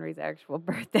cake for Henry's actual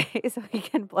birthday so he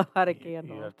can blow out a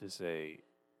candle. You have to say,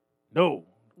 no.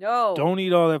 No. Don't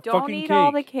eat all that fucking cake. Don't eat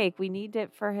all the cake. We need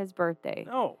it for his birthday.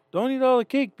 No, don't eat all the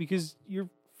cake because you're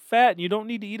fat and you don't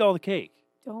need to eat all the cake.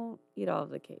 Don't eat all of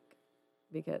the cake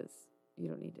because you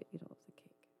don't need to eat all of the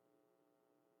cake.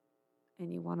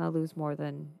 And you want to lose more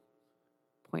than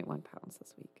 0.1 pounds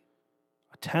this week.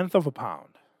 1/10 of a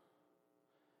pound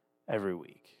every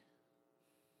week.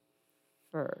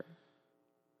 For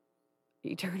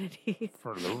eternity.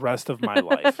 For the rest of my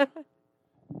life.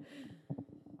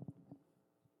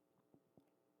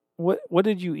 What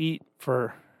did you eat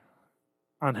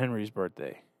on Henry's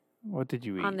birthday? What did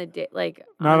you eat? On the day,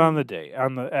 not on the day,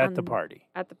 at the party.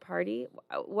 At the party?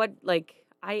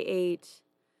 I ate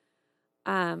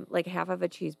half of a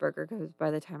cheeseburger because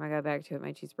by the time I got back to it,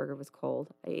 my cheeseburger was cold.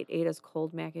 I ate Ada's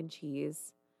cold mac and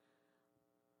cheese.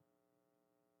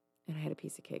 And I had a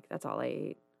piece of cake. That's all I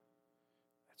ate.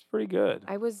 That's pretty good.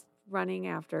 I was running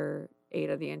after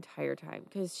Ada the entire time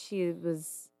because she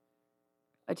was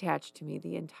attached to me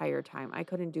the entire time. I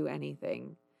couldn't do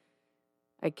anything.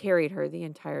 I carried her the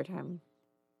entire time.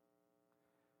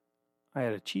 I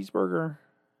had a cheeseburger.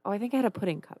 Oh, I think I had a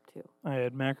pudding cup too. I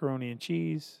had macaroni and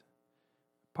cheese,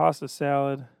 pasta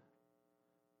salad,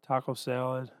 taco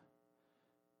salad,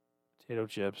 potato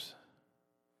chips,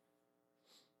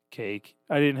 cake.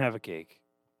 I didn't have a cake.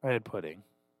 I had pudding.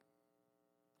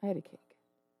 I had a cake.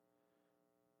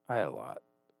 I had a lot.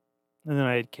 And then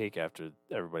I had cake after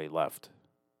everybody left.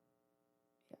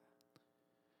 Yeah.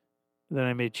 Then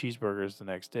I made cheeseburgers the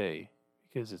next day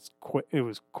because it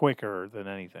was quicker than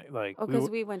anything. Because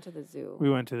we went to the zoo. We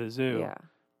went to the zoo. Yeah.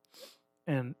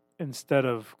 And instead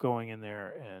of going in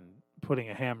there and putting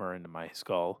a hammer into my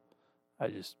skull, I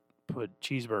just put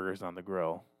cheeseburgers on the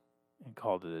grill and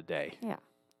called it a day. Yeah.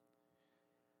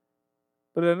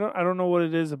 But I don't know what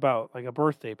it is about like a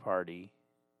birthday party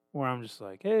where I'm just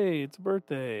like, hey, it's a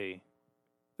birthday.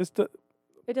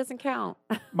 It doesn't count.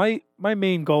 my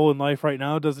main goal in life right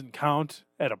now doesn't count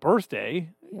at a birthday.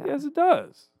 Yeah. Yes, it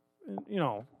does.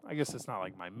 And, I guess it's not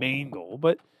like my main goal,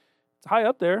 but it's high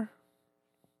up there.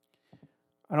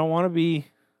 I don't want to be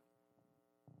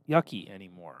yucky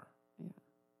anymore. Yeah.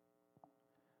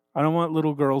 I don't want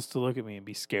little girls to look at me and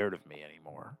be scared of me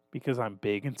anymore because I'm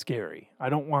big and scary. I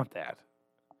don't want that.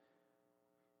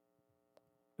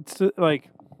 It's I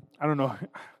don't know.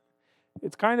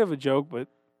 It's kind of a joke, but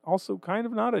also kind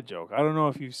of not a joke. I don't know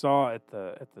if you saw at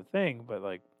the thing, but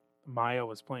Maya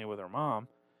was playing with her mom,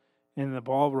 and the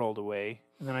ball rolled away,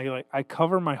 and then I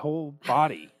cover my whole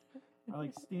body.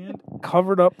 I stand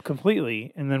covered up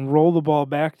completely, and then roll the ball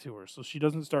back to her so she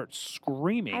doesn't start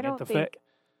screaming at the fact.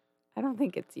 I don't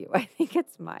think it's you. I think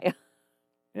it's Maya.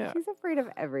 Yeah, she's afraid of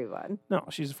everyone. No,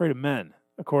 she's afraid of men,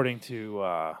 according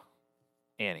to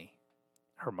Annie,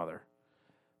 her mother.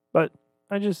 But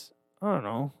I don't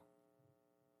know.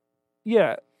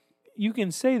 Yeah, you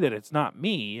can say that it's not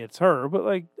me, it's her,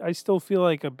 but I still feel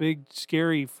like a big,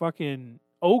 scary fucking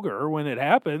ogre when it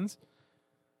happens.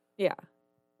 Yeah.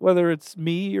 Whether it's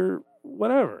me or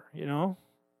whatever,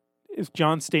 If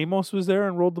John Stamos was there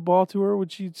and rolled the ball to her,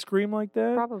 would she scream like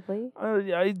that? Probably.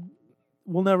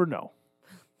 We'll never know.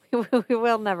 We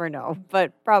will never know,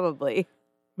 but probably.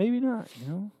 Maybe not,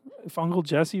 If Uncle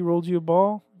Jesse rolled you a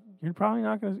ball, you're probably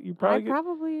not going to... You'd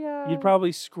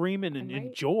probably scream and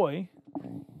enjoy,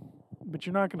 but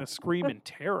you're not going to scream in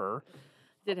terror.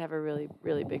 Did have a really,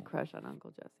 really big crush on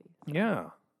Uncle Jesse. So yeah.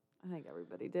 I think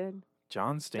everybody did.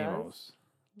 John Stamos.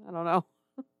 I don't know.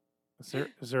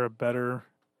 Is there a better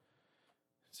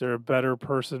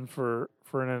person for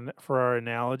our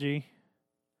analogy?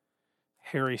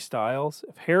 Harry Styles.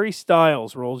 If Harry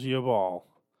Styles rolls you a ball,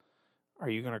 are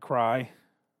you going to cry?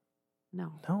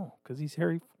 No, because he's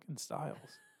Harry fucking Styles.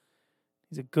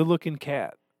 He's a good-looking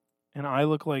cat, and I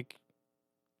look like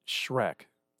Shrek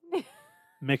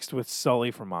mixed with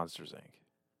Sully from Monsters, Inc.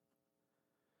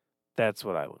 That's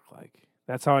what I look like.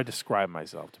 That's how I describe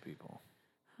myself to people.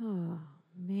 Oh,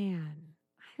 man.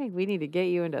 I think we need to get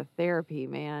you into therapy,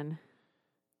 man.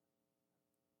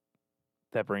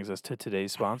 That brings us to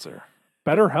today's sponsor.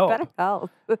 Better help. Better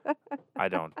Health. I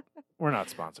don't. We're not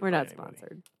sponsored. We're by not anybody.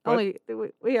 sponsored. But Only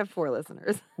we have 4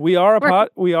 listeners. We are a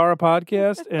We are a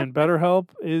podcast, and BetterHelp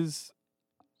is.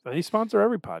 They sponsor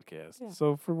every podcast. Yeah.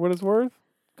 So for what it's worth,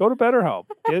 go to BetterHelp.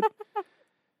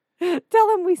 Tell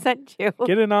them we sent you.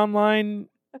 Get an online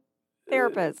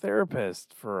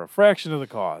therapist for a fraction of the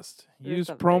cost. Use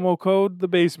promo code The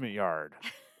Basement Yard.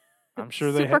 I'm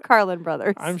sure they Super Carlin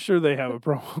Brothers. I'm sure they have a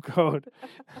promo code.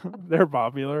 They're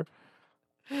popular.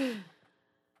 I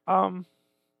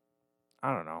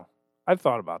don't know. I've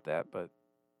thought about that, but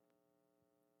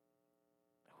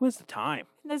who has the time?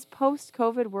 In this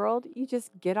post-COVID world, you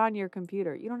just get on your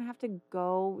computer. You don't have to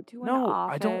go to an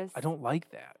office. I don't like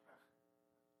that.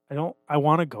 I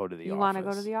want to go to the office. You want to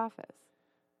go to the office.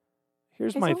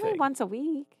 Here's my only thing. Once a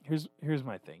week. Here's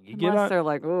my thing. Unless they're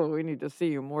like, oh, we need to see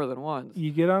you more than once.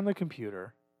 You get on the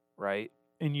computer, right?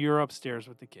 And you're upstairs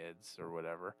with the kids or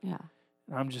whatever. Yeah.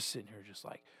 And I'm just sitting here just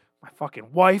like, my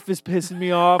fucking wife is pissing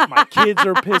me off. My kids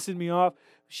are pissing me off.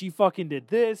 She fucking did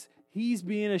this. He's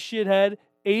being a shithead.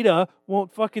 Ada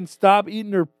won't fucking stop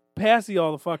eating her passy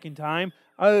all the fucking time.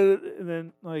 And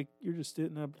then, like, you're just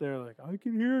sitting up there like, I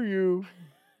can hear you.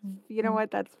 You know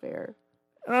what? That's fair.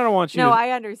 And I don't want you No, I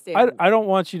understand. I don't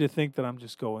want you to think that I'm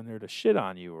just going there to shit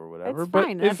on you or whatever. That's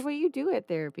fine. That's what you do at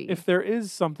therapy. If there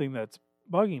is something that's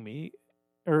bugging me,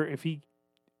 or if he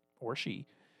or she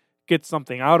gets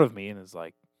something out of me and is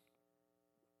like,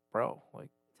 bro, like,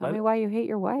 tell me why you hate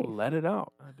your wife. Let it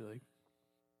out. I'd be like,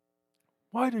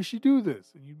 why does she do this?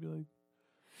 And you'd be like,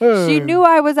 hey. She knew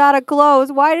I was out of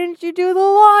clothes. Why didn't you do the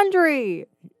laundry?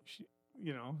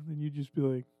 Then you'd just be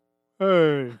like,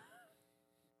 hey.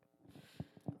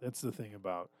 That's the thing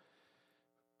about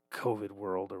COVID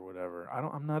world or whatever.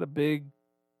 I'm not a big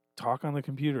talk on the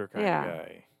computer kind of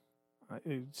guy.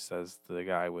 It says the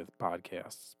guy with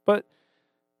podcasts. But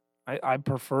I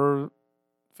prefer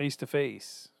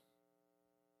face-to-face,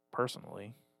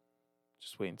 personally.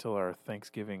 Just wait until our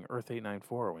Thanksgiving Earth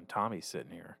 894 when Tommy's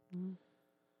sitting here. Mm.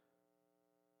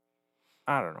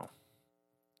 I don't know.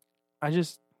 I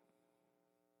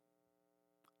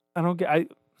don't get...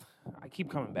 I keep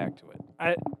coming back to it.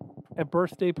 At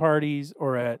birthday parties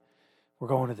or we're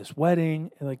going to this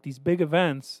wedding and like these big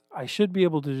events, I should be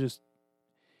able to just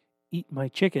eat my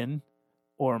chicken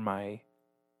or my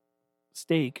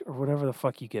steak or whatever the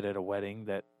fuck you get at a wedding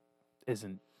that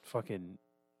isn't fucking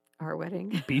our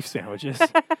wedding beef sandwiches.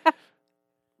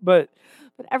 But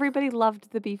everybody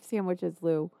loved the beef sandwiches,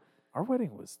 Lou. Our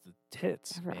wedding was the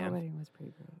tits, man. Our wedding was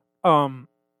pretty great.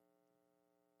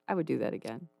 I would do that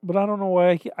again. But I don't know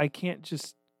why I can't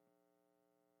just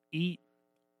eat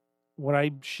what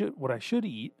I should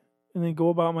eat and then go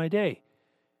about my day.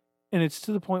 And it's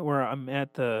to the point where I'm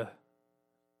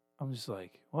just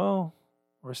like, well,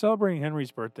 we're celebrating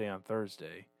Henry's birthday on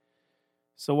Thursday.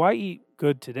 So why eat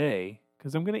good today?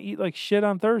 Because I'm going to eat like shit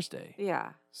on Thursday.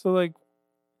 Yeah. So like,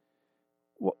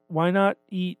 why not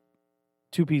eat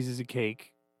 2 pieces of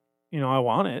cake? I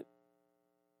want it.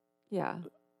 Yeah.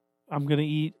 I'm going to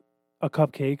eat a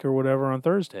cupcake or whatever on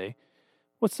Thursday.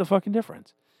 What's the fucking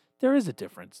difference? There is a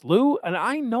difference, Lou, and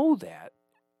I know that,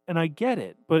 and I get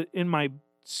it. But in my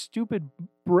stupid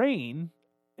brain,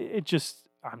 I'm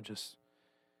going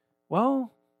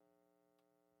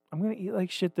to eat like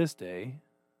shit this day,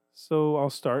 so I'll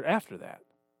start after that.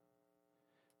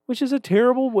 Which is a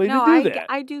terrible way to do that.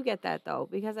 I do get that, though,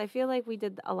 because I feel like we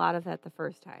did a lot of that the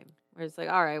first time. Where it's like,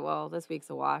 all right, well, this week's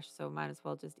a wash, so might as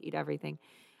well just eat everything.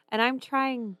 And I'm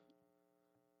trying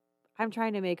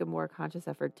to make a more conscious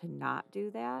effort to not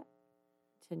do that,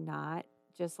 to not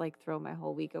just like throw my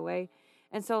whole week away.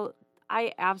 And so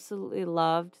I absolutely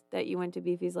loved that you went to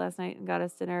Beefy's last night and got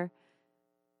us dinner.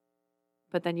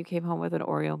 But then you came home with an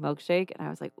Oreo milkshake, and I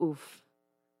was like, oof,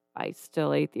 I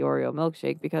still ate the Oreo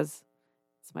milkshake because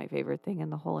it's my favorite thing in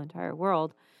the whole entire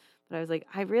world. But I was like,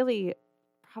 I really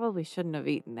probably shouldn't have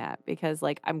eaten that because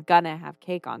like I'm going to have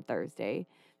cake on Thursday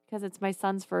because it's my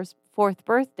son's 4th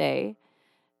birthday.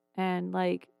 And,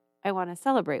 like, I want to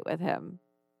celebrate with him.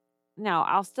 Now,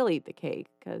 I'll still eat the cake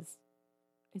because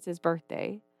it's his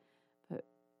birthday. But,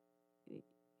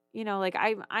 like,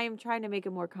 I'm trying to make a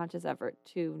more conscious effort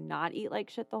to not eat like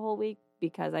shit the whole week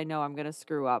because I know I'm going to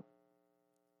screw up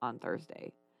on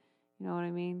Thursday. You know what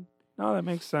I mean? No, that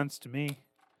makes sense to me.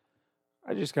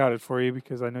 I just got it for you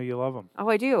because I know you love them. Oh,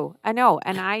 I do. I know.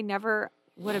 And I never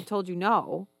would have told you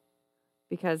no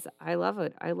because I love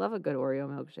it. I love a good Oreo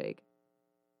milkshake.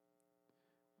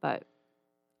 But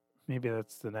maybe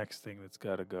that's the next thing that's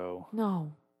got to go.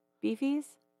 No. Beefy's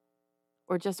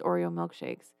or just Oreo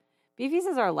milkshakes? Beefy's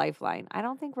is our lifeline. I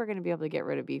don't think we're going to be able to get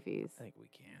rid of Beefy's. I think we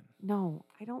can. No,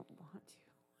 I don't want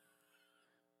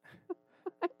to.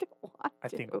 want to.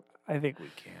 I think we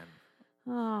can.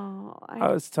 Oh,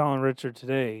 I was telling Richard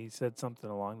today, he said something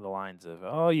along the lines of,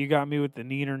 "Oh, you got me with the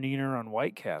neener on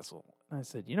White Castle." And I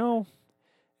said,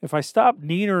 if I stopped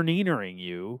neenering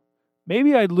you,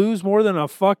 maybe I'd lose more than a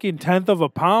fucking 1/10 of a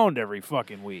pound every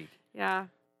fucking week. Yeah.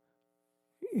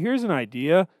 Here's an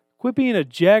idea. Quit being a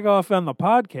jagoff on the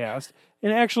podcast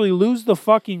and actually lose the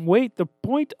fucking weight. The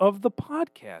point of the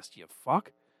podcast, you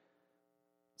fuck.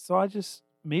 So I just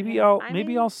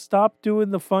I'll stop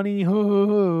doing the funny.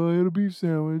 I had a beef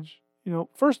sandwich.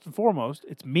 First and foremost,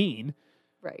 it's mean.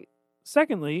 Right.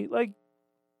 Secondly,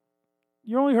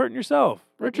 you're only hurting yourself.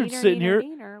 But Richard's sitting here.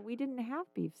 We didn't have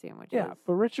beef sandwiches. Yeah,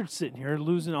 but Richard's sitting here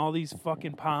losing all these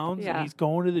fucking pounds, Yeah. and he's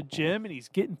going to the gym, and he's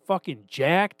getting fucking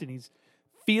jacked, and he's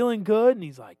feeling good, and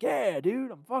he's like, "Yeah,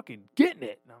 dude, I'm fucking getting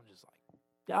it." And I'm just like,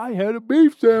 "I had a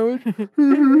beef sandwich.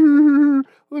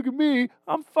 Look at me.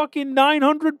 I'm fucking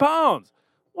 900 pounds.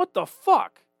 What the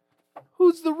fuck?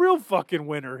 Who's the real fucking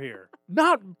winner here?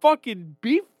 Not fucking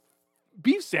beef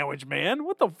sandwich, man.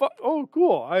 What the fuck? Oh,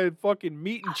 cool. I had fucking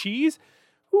meat and cheese.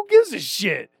 Who gives a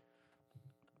shit?"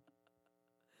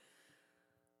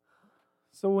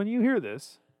 So when you hear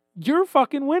this, you're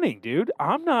fucking winning, dude.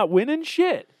 I'm not winning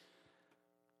shit.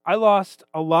 I lost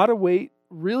a lot of weight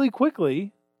really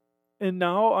quickly, and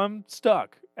now I'm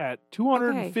stuck at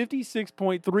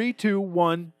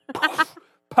 256.321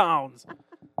 pounds.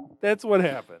 That's what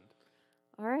happened.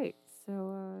 All right.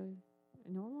 So,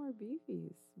 no more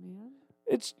beefies, man.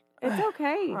 It's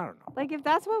okay. I don't know. If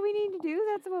that's what we need to do,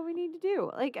 that's what we need to do.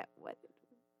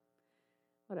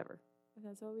 Whatever. If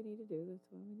that's what we need to do, that's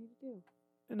what we need to do.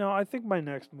 No, I think my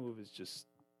next move is just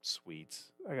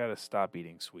sweets. I gotta stop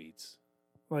eating sweets.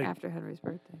 After Henry's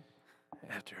birthday.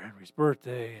 After Henry's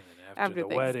birthday, and then after the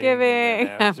wedding, Thanksgiving, and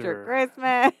then after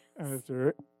Christmas.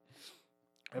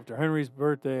 After Henry's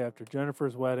birthday, after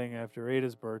Jennifer's wedding, after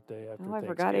Ada's birthday, after I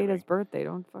forgot Ada's birthday.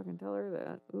 Don't fucking tell her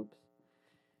that. Oops.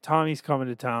 Tommy's coming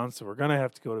to town, so we're gonna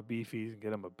have to go to Beefy's and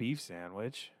get him a beef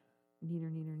sandwich.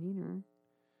 Neener.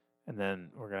 And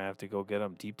then we're gonna have to go get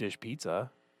him deep dish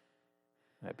pizza.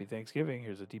 Happy Thanksgiving.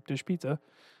 Here's a deep dish pizza.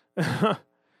 I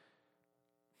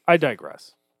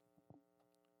digress.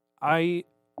 I'm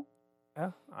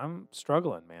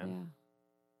struggling, man. Yeah.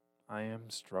 I am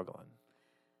struggling.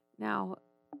 Now,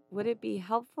 would it be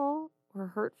helpful or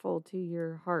hurtful to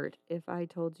your heart if I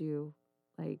told you,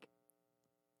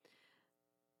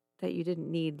 that you didn't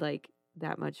need,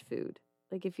 that much food?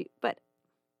 But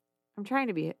I'm trying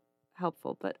to be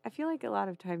helpful, but I feel like a lot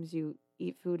of times you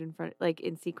eat food in front,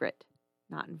 in secret,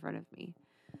 not in front of me.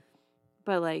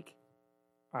 But,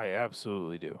 I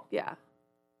absolutely do. Yeah.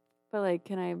 But,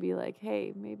 can I be like,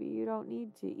 hey, maybe you don't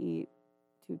need to eat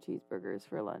 2 cheeseburgers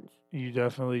for lunch? You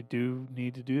definitely do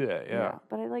need to do that, yeah.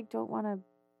 But I, don't want to...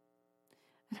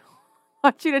 I don't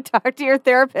want you to talk to your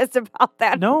therapist about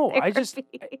that. No, I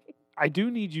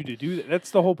do need you to do that.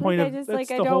 That's the whole point of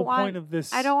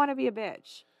this. I don't want to be a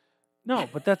bitch. No,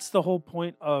 but that's the whole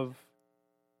point of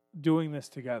doing this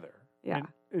together. Yeah.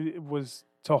 And it was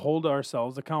to hold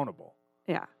ourselves accountable.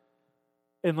 Yeah.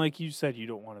 And like you said, you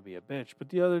don't want to be a bitch. But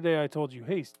the other day I told you,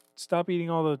 hey, stop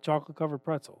eating all the chocolate-covered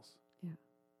pretzels. Yeah.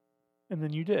 And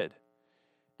then you did.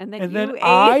 And then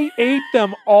I ate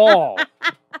them all.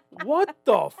 What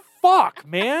the fuck,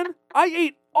 man? I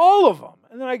ate all of them.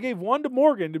 And then I gave one to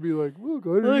Morgan to be like, look,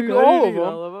 I didn't eat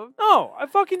all of them. No, I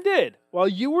fucking did. While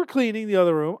you were cleaning the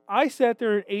other room, I sat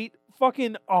there and ate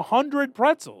fucking 100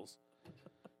 pretzels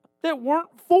that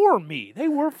weren't for me. They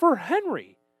were for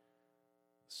Henry.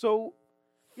 So,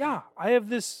 yeah, I have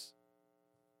this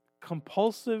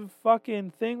compulsive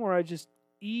fucking thing where I just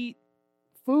eat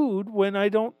food when I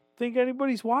don't think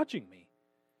anybody's watching me.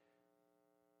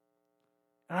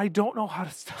 And I don't know how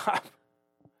to stop.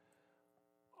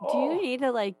 Do you need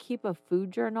to keep a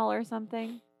food journal or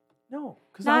something? No,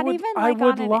 because I would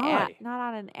on lie. An app, not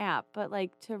on an app, but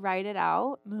to write it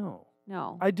out. No,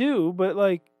 I do, but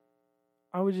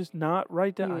I would just not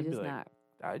write down. I'd be not.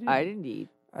 I didn't eat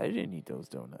those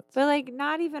donuts. But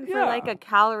not even for a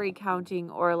calorie counting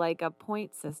or a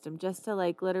point system, just to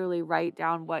literally write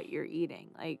down what you're eating,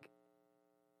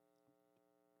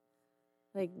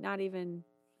 not even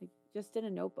just in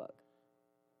a notebook.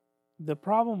 The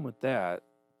problem with that,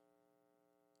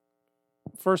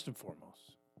 first and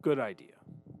foremost, good idea.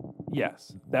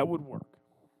 Yes, that would work.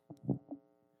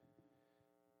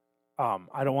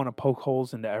 I don't want to poke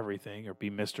holes into everything or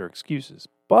be Mr. Excuses,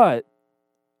 but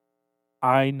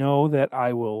I know that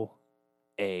I will,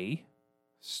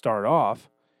 start off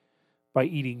by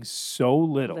eating so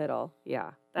little.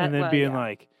 Yeah. And then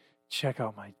being check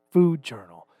out my food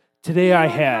journal. Today I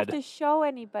had... You don't have to show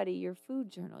anybody your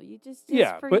food journal. You just,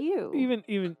 for but you.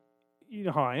 Even you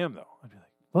know how I am, though. I'd be like,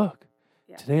 look,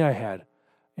 Yeah. today I had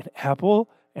an apple,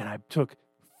 and I took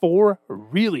 4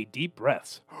 really deep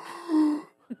breaths.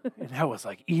 And that was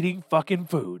like eating fucking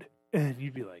food. And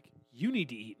you'd be like, you need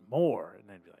to eat more.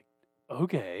 And I'd be like,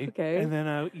 okay. Okay. And then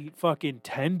I'll eat fucking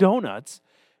 10 donuts.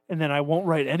 And then I won't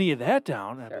write any of that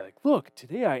down. And I'd be like, look,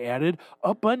 today I added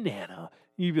a banana.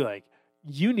 You'd be like,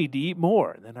 you need to eat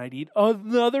more. And then I'd eat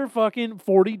another fucking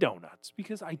 40 donuts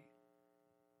because I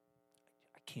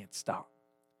can't stop.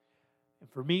 And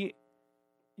for me,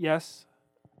 yes,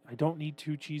 I don't need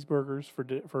 2 cheeseburgers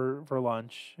for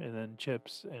lunch and then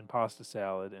chips and pasta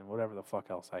salad and whatever the fuck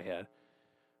else I had.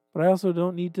 But I also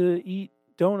don't need to eat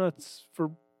donuts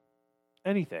for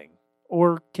anything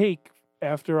or cake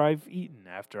after I've eaten.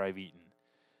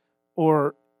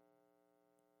 Or,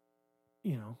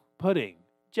 pudding,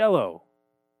 Jell-O,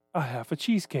 a half a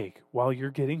cheesecake while you're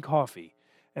getting coffee,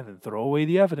 and then throw away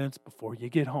the evidence before you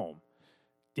get home.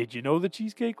 Did you know the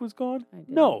cheesecake was gone? I did.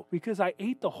 No, because I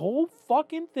ate the whole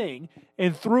fucking thing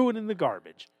and threw it in the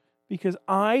garbage. Because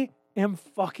I am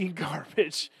fucking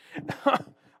garbage.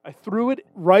 I threw it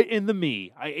right in the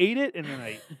me. I ate it and then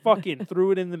I fucking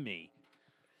threw it in the me.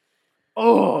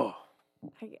 Oh.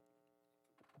 I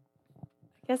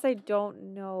guess I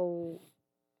don't know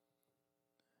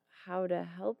how to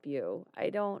help you. I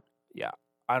don't Yeah,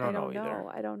 I don't know either.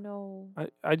 know. I don't know.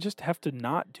 I just have to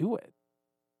not do it.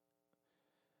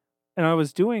 And I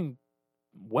was doing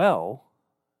well,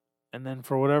 and then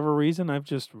for whatever reason, I've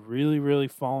just really, really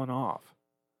fallen off.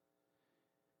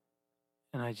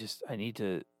 And I need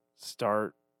to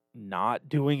start not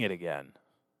doing it again.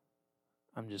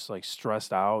 I'm just like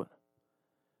stressed out.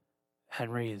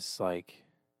 Henry is like,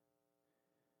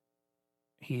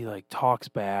 he like talks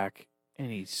back and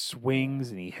he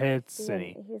swings and he hits and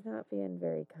he's not being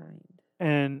very kind.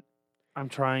 And I'm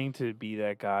trying to be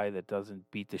that guy that doesn't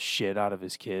beat the shit out of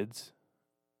his kids.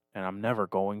 And I'm never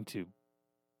going to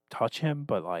touch him,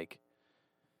 but like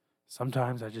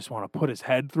sometimes I just want to put his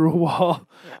head through a wall.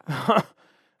 Yeah.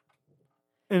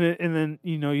 and then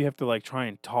you have to like try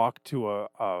and talk to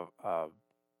a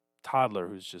toddler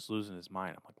who's just losing his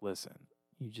mind. I'm like, listen,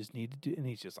 you just need to do, and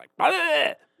he's just like,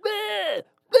 bleh, bleh,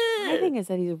 bleh. My thing is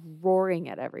that he's roaring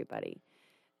at everybody.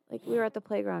 Like we were at the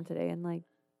playground today, and like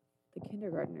the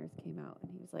kindergartners came out,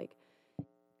 and he was like,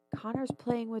 Connor's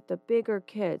playing with the bigger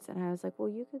kids. And I was like, well,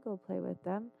 you could go play with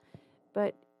them.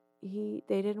 But they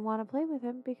didn't want to play with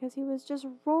him because he was just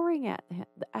roaring at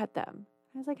them.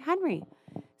 I was like, Henry,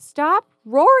 stop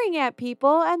roaring at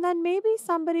people and then maybe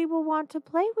somebody will want to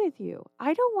play with you.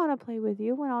 I don't want to play with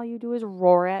you when all you do is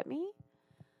roar at me.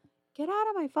 Get out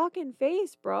of my fucking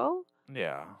face, bro.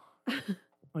 Yeah.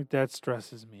 Like that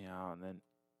stresses me out. And then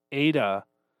Ada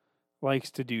likes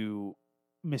to do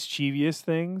mischievous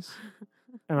things.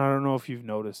 And I don't know if you've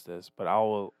noticed this, but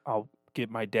I'll get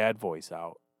my dad voice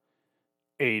out.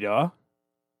 Ada,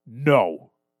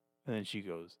 no. And then she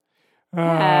goes,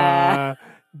 Dada.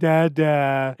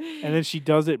 And then she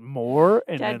does it more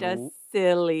and Dada's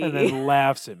silly. And then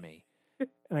laughs at me.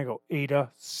 And I go,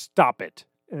 Ada, stop it.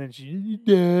 And then she,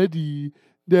 Daddy.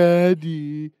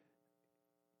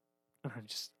 And I'm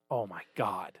just, oh my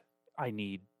God, I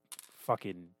need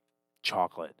fucking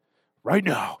chocolate right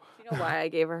now. You know why I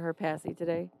gave her passy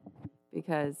today?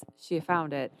 Because she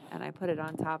found it and I put it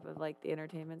on top of like the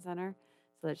entertainment center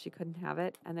so that she couldn't have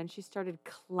it. And then she started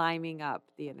climbing up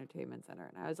the entertainment center.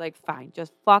 And I was like, fine,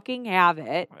 just fucking have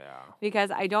it. Yeah. Because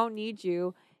I don't need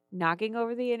you knocking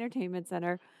over the entertainment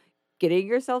center, getting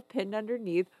yourself pinned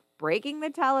underneath, breaking the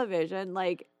television.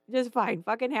 Like, just fine,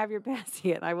 fucking have your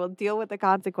passy and I will deal with the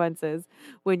consequences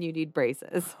when you need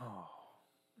braces. Oh.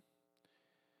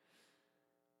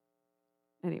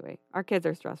 Anyway, our kids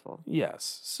are stressful.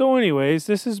 Yes. So anyways,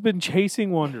 this has been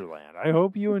Chasing Wonderland. I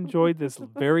hope you enjoyed this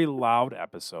very loud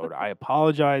episode. I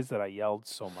apologize that I yelled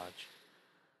so much.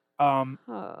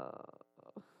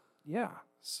 Yeah.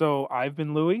 So I've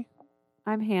been Louie.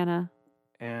 I'm Hannah.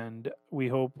 And we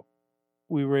hope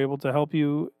we were able to help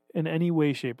you in any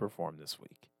way, shape, or form this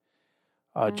week.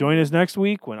 Join us next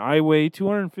week when I weigh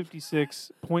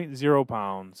 256.0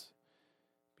 pounds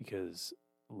because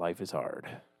life is hard.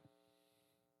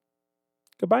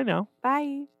 Goodbye now.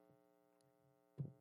 Bye.